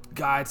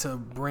guy to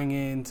bring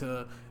in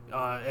to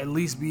at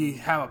least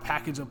have a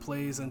package of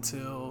plays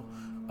until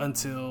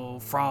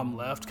Fromm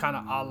left, kind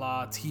of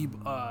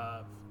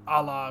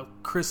a la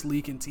Chris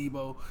Leak and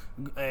Tebow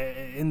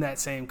in that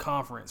same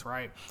conference,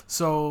 right?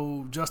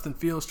 So Justin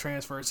Fields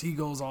transfers. He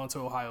goes on to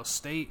Ohio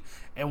State,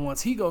 and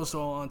once he goes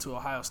on to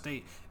Ohio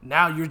State,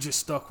 now you're just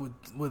stuck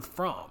with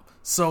Fromm.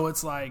 So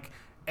it's like,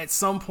 at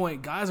some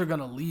point, guys are going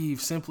to leave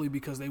simply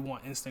because they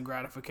want instant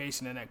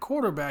gratification. And at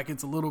quarterback,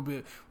 it's a little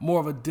bit more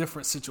of a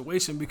different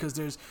situation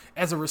because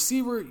as a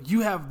receiver,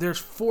 there's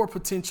 4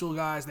 potential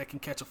guys that can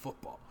catch a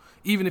football.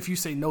 Even if you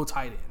say no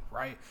tight end,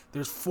 right?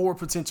 There's 4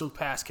 potential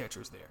pass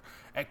catchers there.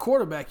 At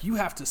quarterback, you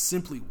have to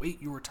simply wait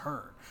your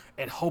turn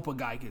and hope a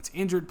guy gets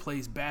injured,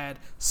 plays bad,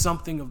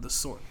 something of the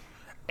sort.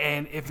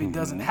 And if it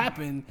doesn't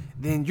happen,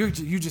 then you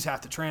just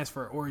have to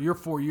transfer, or your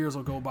 4 years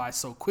will go by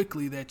so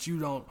quickly that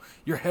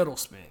your head will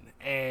spin.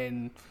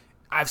 And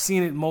I've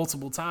seen it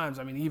multiple times.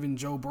 I mean, even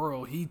Joe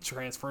Burrow, he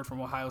transferred from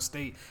Ohio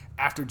State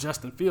after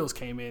Justin Fields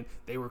came in.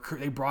 They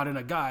brought in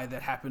a guy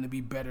that happened to be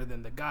better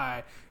than the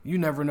guy. You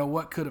never know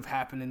what could have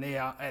happened, and they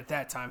at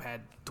that time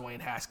had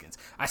Dwayne Haskins.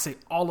 I say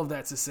all of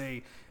that to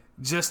say,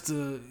 just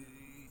to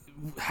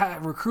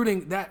have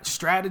recruiting, that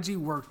strategy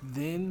worked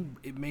then,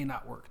 it may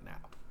not work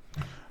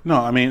now. No,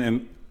 I mean,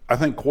 and I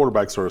think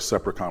quarterbacks are a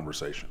separate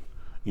conversation,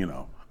 you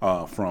know,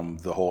 from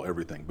the whole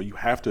everything. But you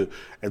have to,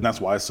 and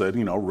that's why I said,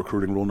 you know,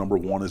 recruiting rule number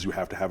 1 is you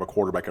have to have a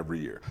quarterback every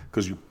year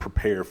because you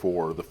prepare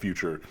for the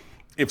future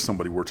if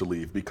somebody were to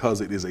leave, because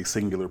it is a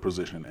singular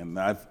position. And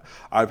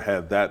I've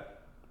had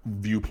that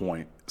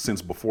viewpoint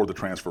since before the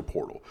transfer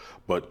portal.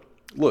 But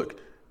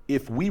look,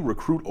 if we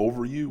recruit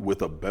over you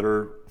with a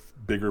better,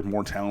 bigger,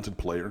 more talented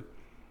player,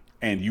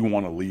 and you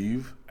want to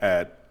leave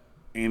at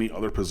any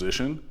other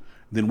position,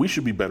 then we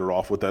should be better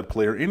off with that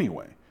player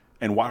anyway.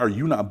 And why are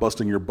you not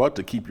busting your butt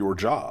to keep your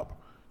job?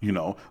 You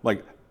know,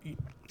 like,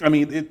 I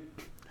mean,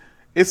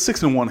 it's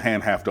 6 in one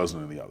hand, half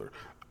dozen in the other.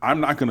 I'm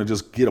not going to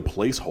just get a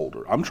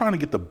placeholder. I'm trying to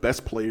get the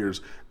best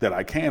players that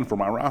I can for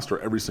my roster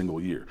every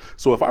single year.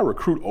 So if I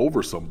recruit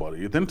over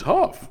somebody, then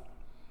tough.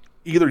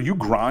 Either you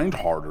grind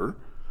harder,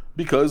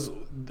 because,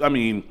 I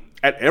mean,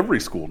 at every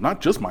school,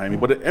 not just Miami,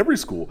 but at every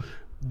school,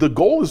 the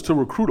goal is to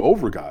recruit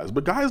over guys.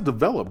 But guys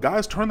develop.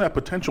 Guys turn that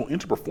potential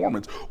into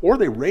performance, or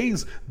they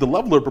raise the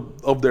level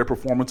of their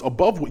performance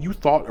above what you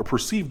thought or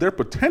perceived their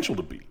potential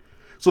to be,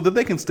 so that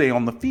they can stay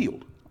on the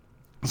field.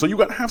 So you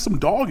got to have some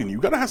dog in you.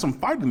 You got to have some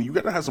fight in you. You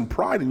got to have some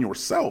pride in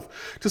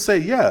yourself to say,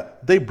 yeah,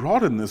 they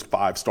brought in this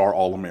 5-star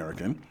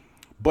All-American,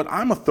 but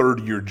I'm a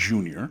third-year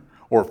junior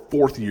or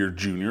fourth-year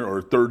junior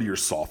or third-year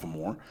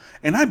sophomore,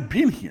 and I've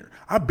been here.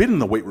 I've been in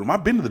the weight room.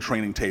 I've been to the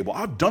training table.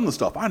 I've done the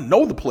stuff. I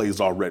know the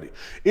plays already.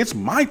 It's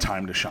my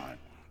time to shine.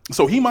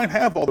 So he might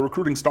have all the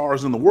recruiting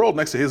stars in the world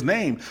next to his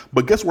name,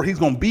 but guess where he's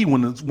going to be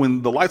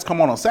when the lights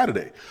come on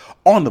Saturday?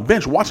 On the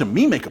bench watching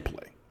me make a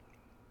play.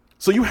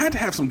 So you had to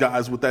have some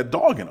guys with that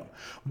dog in them.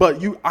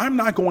 But I'm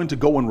not going to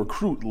go and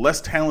recruit less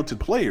talented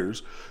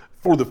players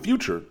for the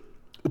future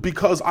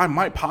because I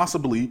might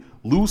possibly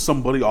lose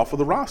somebody off of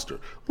the roster.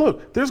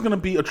 Look, there's going to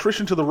be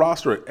attrition to the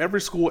roster at every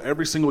school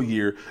every single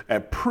year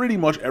at pretty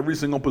much every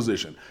single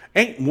position.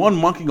 Ain't one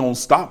monkey going to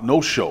stop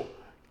no show.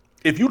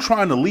 If you're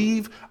trying to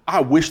leave, I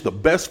wish the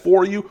best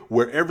for you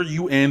wherever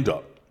you end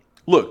up.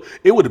 Look,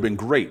 it would have been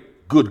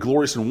great, good,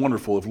 glorious, and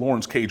wonderful if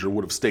Lawrence Cager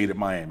would have stayed at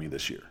Miami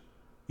this year.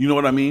 You know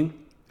what I mean?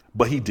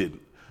 But he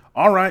didn't.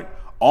 All right,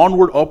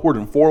 onward, upward,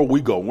 and forward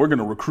we go. We're going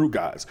to recruit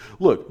guys.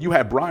 Look, you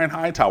had Brian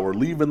Hightower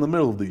leave in the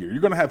middle of the year.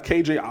 You're going to have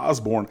KJ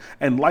Osborne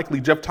and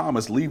likely Jeff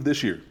Thomas leave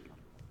this year.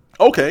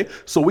 Okay,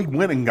 so we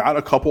went and got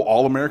a couple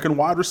All-American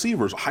wide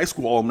receivers, high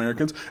school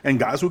All-Americans, and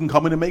guys who can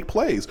come in and make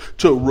plays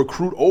to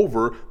recruit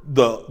over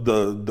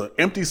the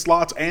empty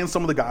slots and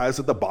some of the guys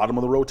at the bottom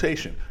of the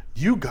rotation.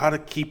 You got to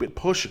keep it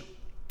pushing.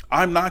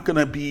 I'm not going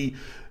to be,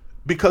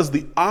 because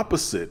the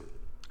opposite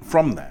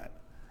from that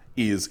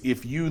is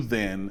if you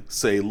then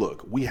say,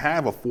 look, we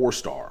have a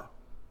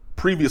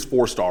previous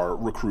 4-star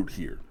recruit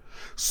here.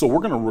 So we're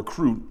going to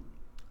recruit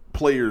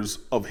players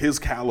of his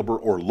caliber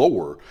or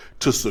lower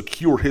to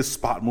secure his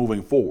spot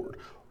moving forward.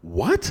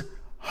 What?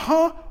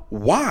 Huh?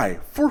 Why?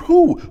 For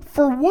who?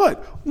 For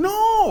what?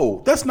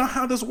 No, that's not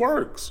how this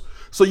works.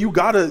 So you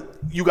gotta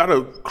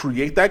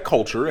create that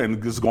culture,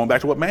 and this is going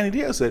back to what Manny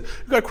Diaz said,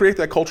 you gotta create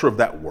that culture of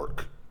that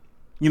work.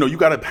 You know, you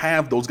got to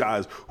have those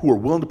guys who are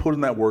willing to put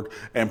in that work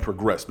and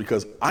progress,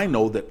 because I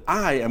know that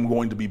I am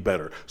going to be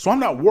better. So I'm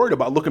not worried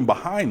about looking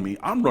behind me.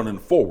 I'm running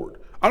forward.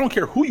 I don't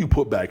care who you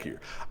put back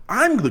here.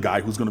 I'm the guy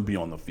who's going to be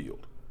on the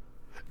field.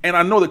 And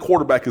I know that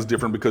quarterback is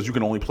different because you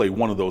can only play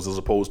one of those as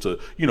opposed to,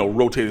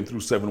 rotating through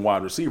 7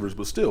 wide receivers.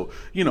 But still,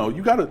 you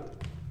got to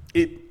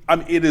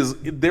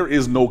there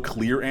is no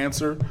clear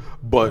answer,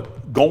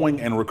 but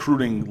going and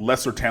recruiting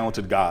lesser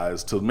talented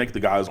guys to make the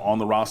guys on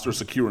the roster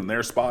secure in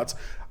their spots,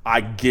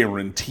 I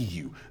guarantee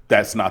you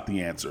that's not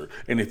the answer.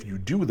 And if you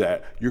do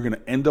that, you're going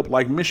to end up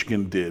like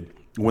Michigan did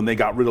when they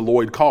got rid of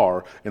Lloyd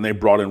Carr and they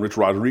brought in Rich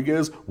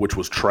Rodriguez, which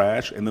was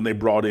trash. And then they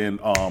brought in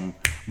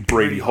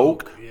Brady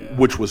Hoke,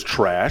 which was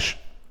trash.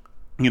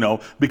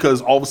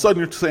 Because all of a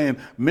sudden you're saying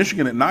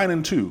Michigan at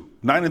 9-2,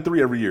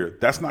 9-3 every year,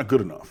 that's not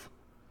good enough.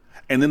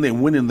 And then they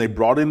went in, they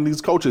brought in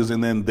these coaches,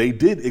 and then they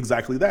did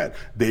exactly that.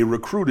 They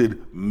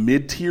recruited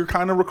mid-tier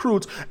kind of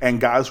recruits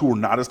and guys who were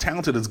not as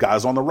talented as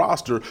guys on the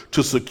roster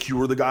to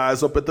secure the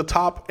guys up at the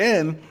top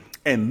end.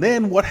 And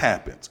then what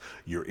happens?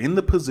 You're in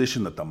the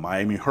position that the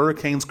Miami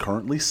Hurricanes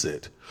currently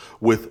sit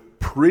with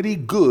pretty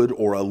good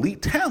or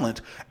elite talent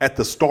at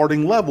the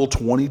starting level,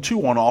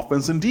 22 on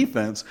offense and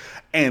defense,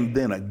 and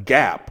then a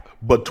gap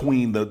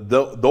between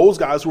those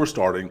guys who are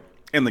starting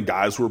and the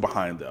guys who are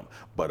behind them.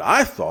 But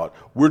I thought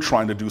we're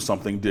trying to do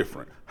something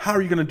different. How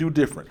are you going to do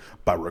different?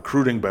 By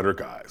recruiting better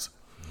guys.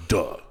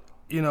 Duh.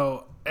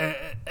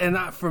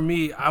 For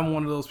me, I'm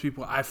one of those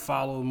people. I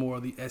follow more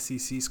of the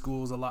SEC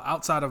schools a lot.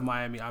 Outside of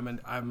Miami,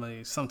 I'm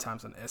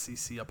sometimes an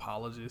SEC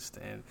apologist,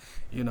 and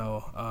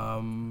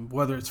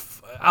whether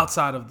it's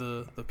outside of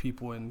the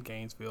people in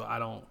Gainesville,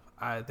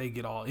 they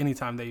get all,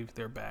 anytime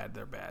they're bad,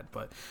 they're bad.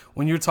 But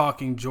when you're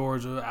talking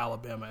Georgia,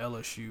 Alabama,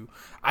 LSU,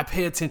 I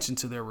pay attention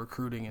to their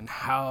recruiting and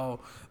how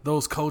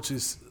those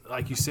coaches,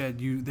 like you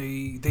said, you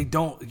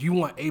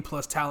want A+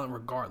 talent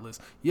regardless.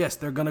 Yes,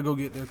 they're gonna go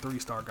get their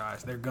 3-star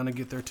guys. They're gonna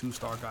get their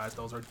 2-star guys.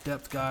 Those are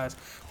depth guys.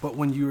 But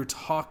when you're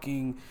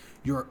talking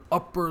your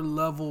upper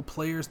level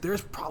players,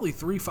 there's probably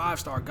 3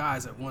 5-star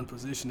guys at one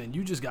position, and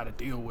you just got to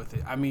deal with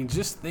it. I mean,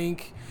 just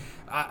think.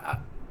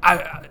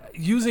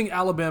 Using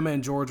Alabama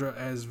and Georgia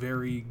as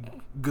very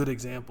good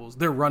examples,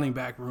 their running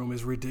back room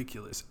is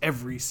ridiculous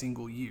every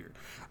single year.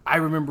 I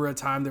remember a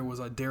time there was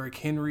a Derrick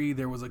Henry,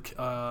 there was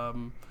a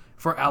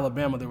for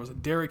Alabama. There was a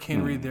Derrick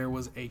Henry. There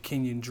was a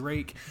Kenyon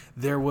Drake.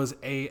 There was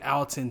a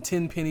Alton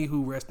Tenpenny,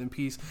 who, rest in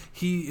peace,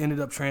 he ended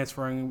up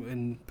transferring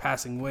and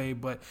passing away.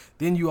 But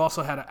then you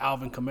also had an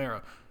Alvin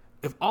Kamara.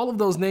 If all of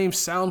those names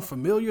sound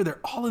familiar,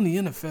 they're all in the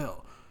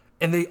NFL.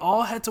 And they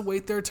all had to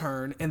wait their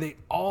turn, and they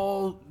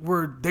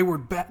were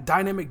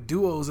dynamic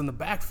duos in the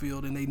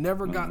backfield, and they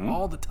never got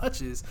all the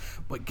touches.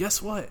 But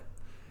guess what?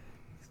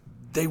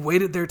 They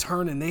waited their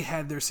turn, and they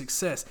had their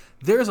success.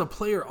 There's a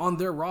player on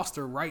their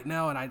roster right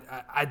now, and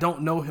I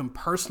don't know him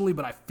personally,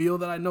 but I feel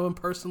that I know him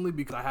personally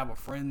because I have a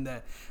friend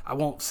that, I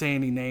won't say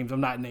any names,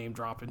 I'm not name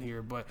dropping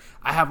here, but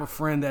I have a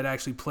friend that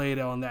actually played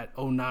on that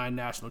 2009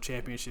 national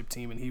championship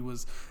team, and he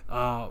was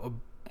a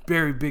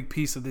very big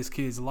piece of this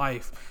kid's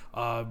life.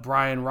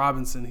 Brian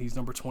Robinson, he's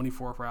number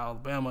 24 for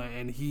Alabama,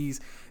 and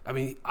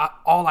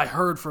all I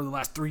heard for the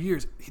last 3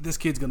 years, this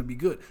kid's going to be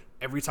good.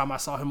 Every time I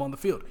saw him on the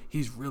field,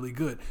 he's really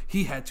good.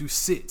 He had to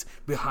sit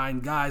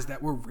behind guys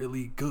that were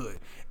really good.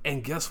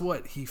 And guess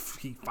what? He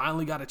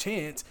finally got a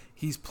chance.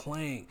 He's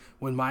playing.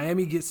 When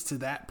Miami gets to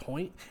that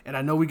point, and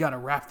I know we got to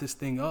wrap this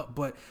thing up,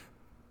 but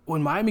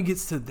when Miami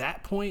gets to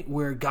that point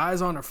where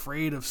guys aren't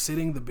afraid of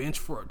sitting the bench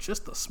for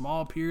just a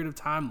small period of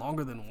time,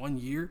 longer than 1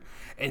 year,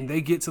 and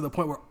they get to the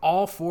point where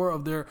all four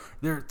of their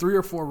 3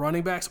 or 4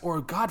 running backs,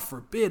 or God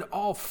forbid,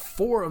 all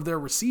 4 of their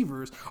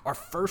receivers are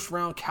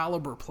first-round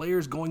caliber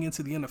players going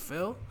into the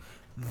NFL,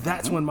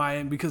 that's when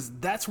Miami, because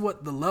that's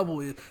what the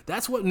level is.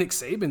 That's what Nick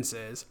Saban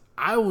says.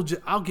 I'll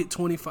get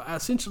 25.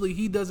 Essentially,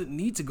 he doesn't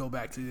need to go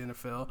back to the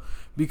NFL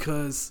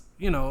because,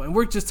 and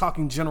we're just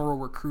talking general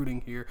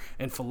recruiting here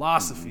and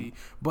philosophy.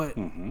 But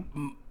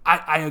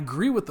I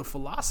agree with the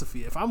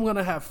philosophy. If I'm going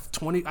to have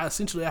 20, I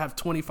have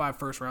 25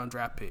 first-round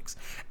draft picks.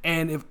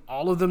 And if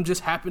all of them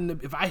just happen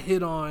to, if I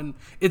hit on,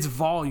 it's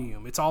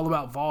volume. It's all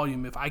about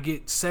volume. If I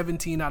get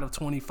 17 out of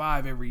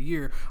 25 every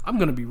year, I'm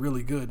going to be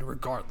really good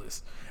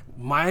regardless.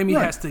 Miami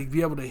has to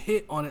be able to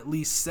hit on at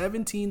least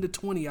 17 to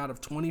 20 out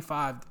of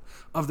 25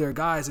 of their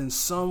guys in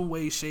some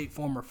way, shape,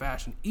 form, or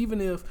fashion.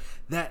 Even if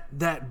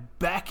that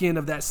back end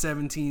of that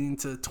 17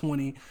 to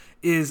 20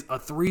 is a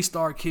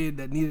 3-star kid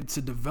that needed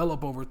to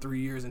develop over 3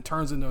 years and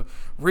turns into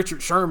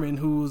Richard Sherman,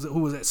 who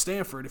was at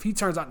Stanford. If he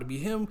turns out to be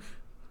him,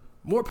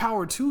 more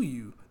power to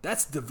you.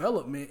 That's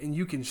development, and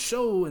you can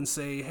show and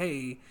say,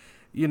 hey,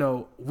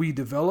 we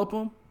develop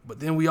them. But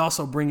then we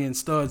also bring in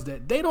studs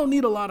that they don't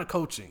need a lot of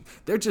coaching.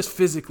 They're just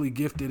physically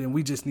gifted, and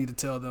we just need to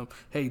tell them,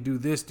 hey, do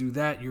this, do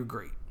that, you're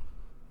great.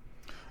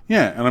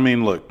 Yeah,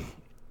 and look,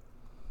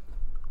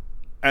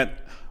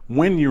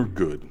 when you're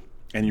good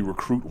and you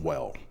recruit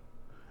well,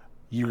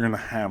 you're going to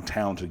have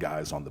talented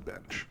guys on the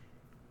bench.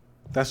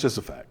 That's just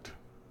a fact,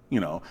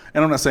 And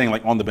I'm not saying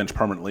like on the bench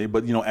permanently,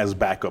 but, as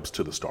backups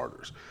to the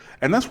starters.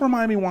 And that's where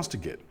Miami wants to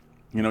get.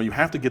 You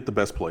have to get the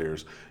best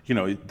players.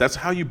 That's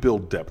how you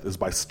build depth, is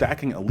by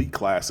stacking elite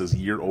classes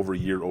year over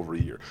year over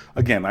year.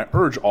 Again, I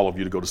urge all of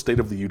you to go to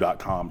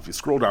stateoftheu.com. If you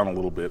scroll down a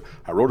little bit,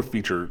 I wrote a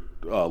feature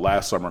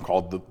last summer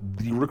called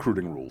the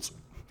Recruiting Rules.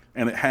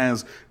 And it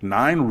has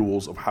 9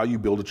 rules of how you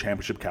build a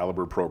championship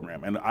caliber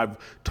program. And I've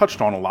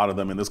touched on a lot of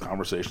them in this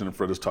conversation, and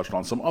Fred has touched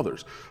on some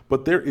others.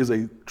 But there is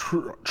a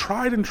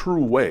tried and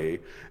true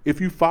way.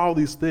 If you follow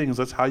these things,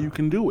 that's how you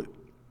can do it.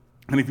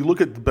 And if you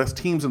look at the best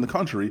teams in the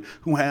country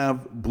who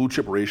have blue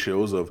chip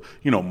ratios of,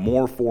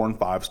 more 4- and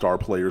 5-star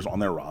players on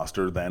their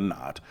roster than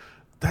not,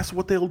 that's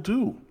what they'll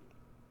do.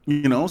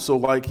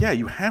 So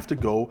you have to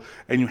go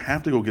and you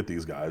have to go get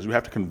these guys. You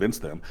have to convince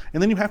them,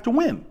 and then you have to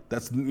win.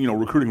 That's,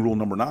 recruiting rule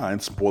number 9,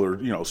 spoiler,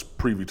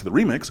 preview to the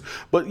remix.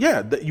 But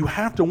yeah, that you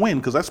have to win,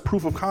 because that's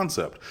proof of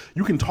concept.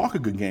 You can talk a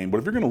good game, but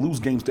if you're going to lose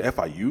games to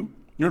FIU,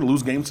 you're going to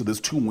lose games to this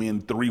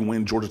 2-win,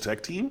 3-win Georgia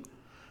Tech team.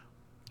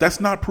 That's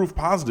not proof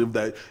positive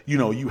that,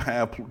 you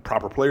have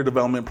proper player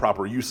development,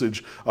 proper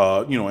usage,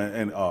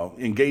 and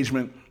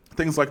engagement,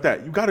 things like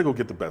that. You got to go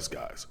get the best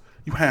guys.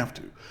 You have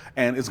to.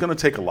 And it's going to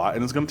take a lot,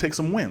 and it's going to take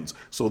some wins.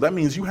 So that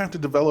means you have to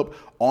develop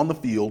on the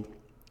field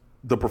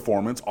the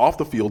performance, off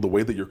the field the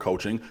way that you're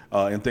coaching,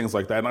 and things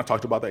like that. And I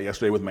talked about that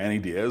yesterday with Manny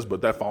Diaz,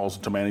 but that falls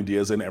to Manny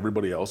Diaz and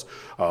everybody else.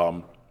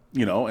 And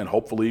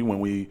hopefully when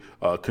we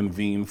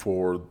convene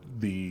for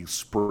the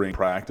spring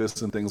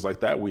practice and things like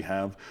that, we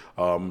have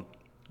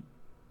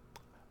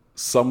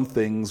some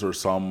things or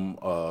some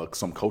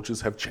coaches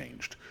have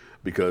changed,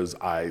 because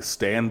I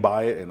stand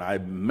by it, and I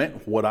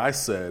meant what I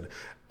said,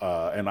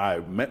 and I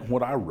meant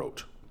what I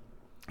wrote.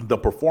 The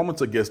performance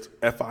against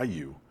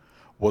FIU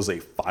was a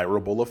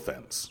fireable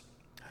offense.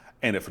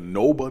 And if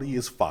nobody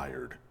is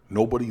fired,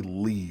 nobody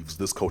leaves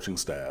this coaching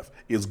staff,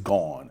 is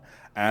gone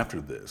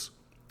after this,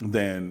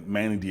 then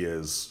Manny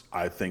Diaz,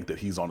 I think that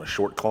he's on a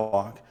short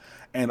clock.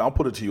 And I'll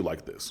put it to you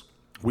like this.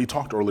 We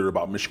talked earlier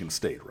about Michigan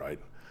State, right?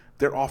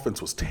 Their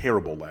offense was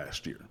terrible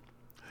last year.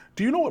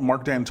 Do you know what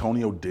Mark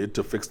D'Antonio did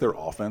to fix their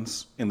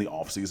offense in the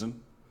offseason?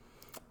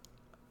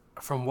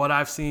 From what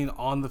I've seen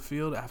on the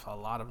field, I have a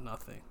lot of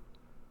nothing.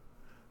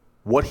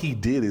 What he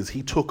did is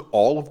he took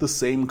all of the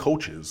same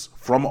coaches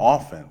from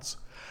offense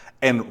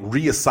and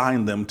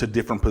reassigned them to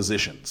different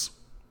positions.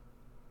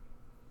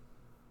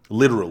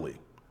 Literally.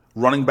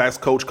 Running backs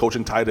coach,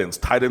 coaching tight ends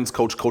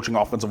coach, coaching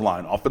offensive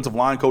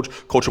line coach,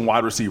 coaching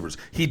wide receivers.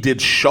 He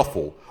did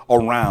shuffle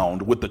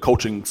around with the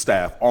coaching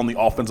staff on the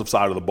offensive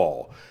side of the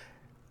ball.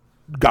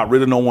 Got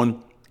rid of no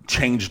one,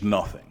 changed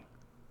nothing.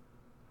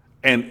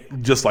 And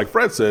just like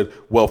Fred said,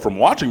 well, from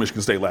watching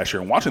Michigan State last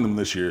year and watching them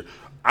this year,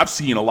 I've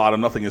seen a lot of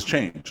nothing has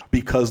changed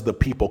because the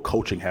people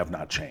coaching have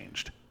not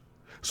changed.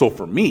 So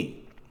for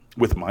me,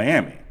 with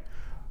Miami,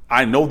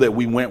 I know that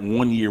we went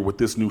 1 year with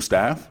this new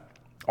staff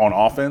on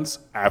offense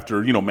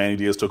after, Manny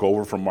Diaz took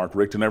over from Mark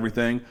Richt and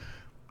everything.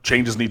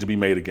 Changes need to be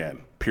made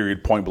again.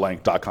 Period.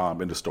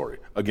 Pointblank.com. End of story.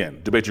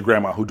 Again, debate your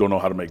grandma who don't know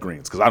how to make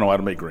greens because I know how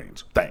to make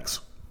greens.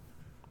 Thanks.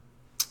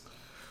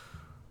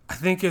 I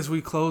think as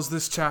we close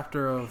this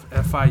chapter of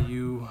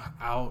FIU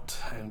out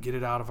and get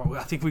it out of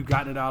I think we've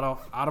gotten it out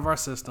of our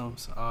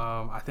systems.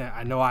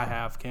 I know I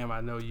have, Cam.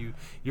 I know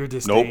you're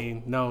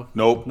disdain. Nope.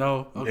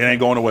 No. Okay. It ain't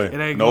going away. It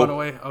ain't going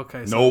away.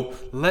 Okay. So nope.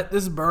 Let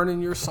this burn in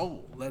your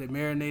soul. Let it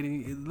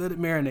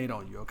marinate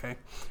on you. Okay.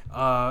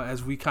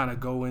 As we kind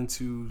of go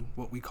into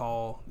what we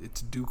call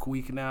it's Duke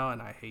week now,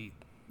 and I hate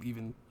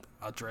even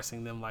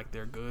addressing them like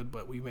they're good,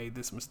 but we made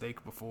this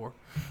mistake before,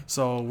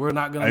 so we're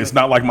not gonna. It's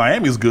not like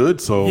Miami's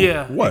good, so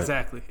yeah, what?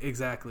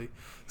 Exactly.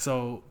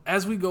 So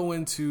as we go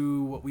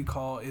into what we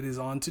call it is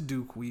on to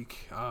Duke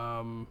week,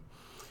 I'm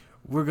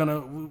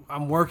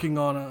working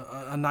on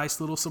a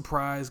nice little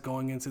surprise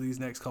going into these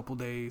next couple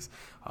days.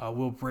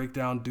 We'll break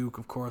down Duke,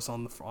 of course,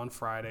 on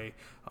Friday.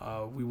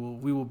 We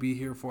will be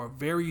here for a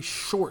very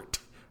short,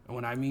 and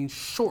when I mean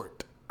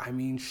short, I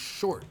mean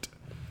short.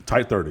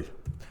 Tight 30.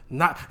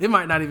 It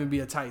might not even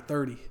be a tight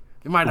 30.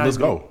 It might not. Let's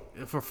go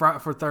for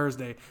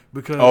Thursday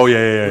because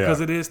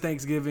because it is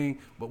Thanksgiving.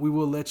 But we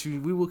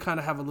will kind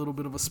of have a little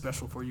bit of a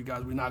special for you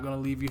guys. We're not going to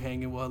leave you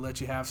hanging. We'll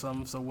let you have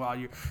something. So while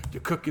you're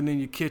cooking in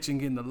your kitchen,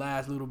 getting the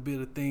last little bit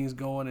of things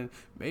going, and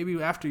maybe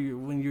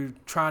when you're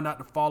trying not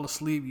to fall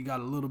asleep, you got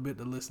a little bit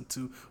to listen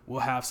to. We'll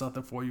have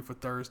something for you for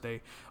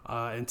Thursday.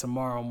 And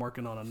tomorrow I'm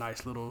working on a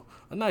nice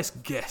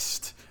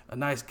guest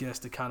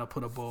to kind of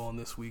put a bow on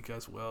this week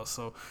as well.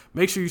 So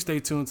make sure you stay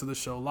tuned to the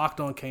show. Locked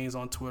on Canes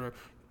on Twitter.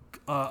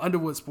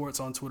 Underwood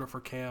Sports on Twitter for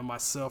Cam,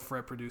 myself,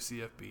 Fred Purdue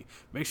CFB.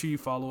 Make sure you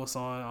follow us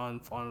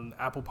on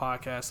Apple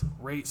Podcasts.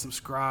 Rate,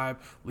 subscribe,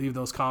 leave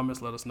those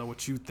comments. Let us know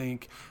what you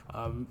think.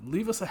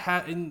 Leave us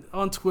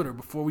on Twitter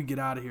before we get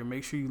out of here.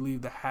 Make sure you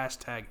leave the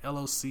hashtag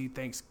LOC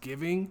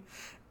Thanksgiving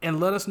and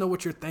let us know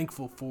what you're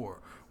thankful for.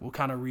 We'll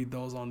kind of read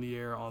those on the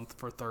air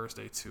for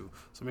Thursday too.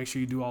 So make sure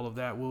you do all of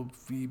that. We'll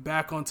be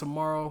back on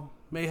tomorrow.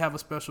 May have a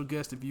special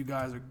guest if you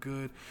guys are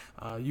good.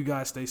 You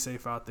guys stay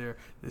safe out there.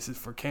 This is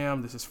for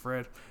Cam. This is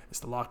Fred. It's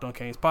the Locked on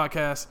Canes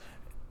podcast.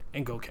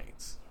 And go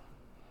Canes.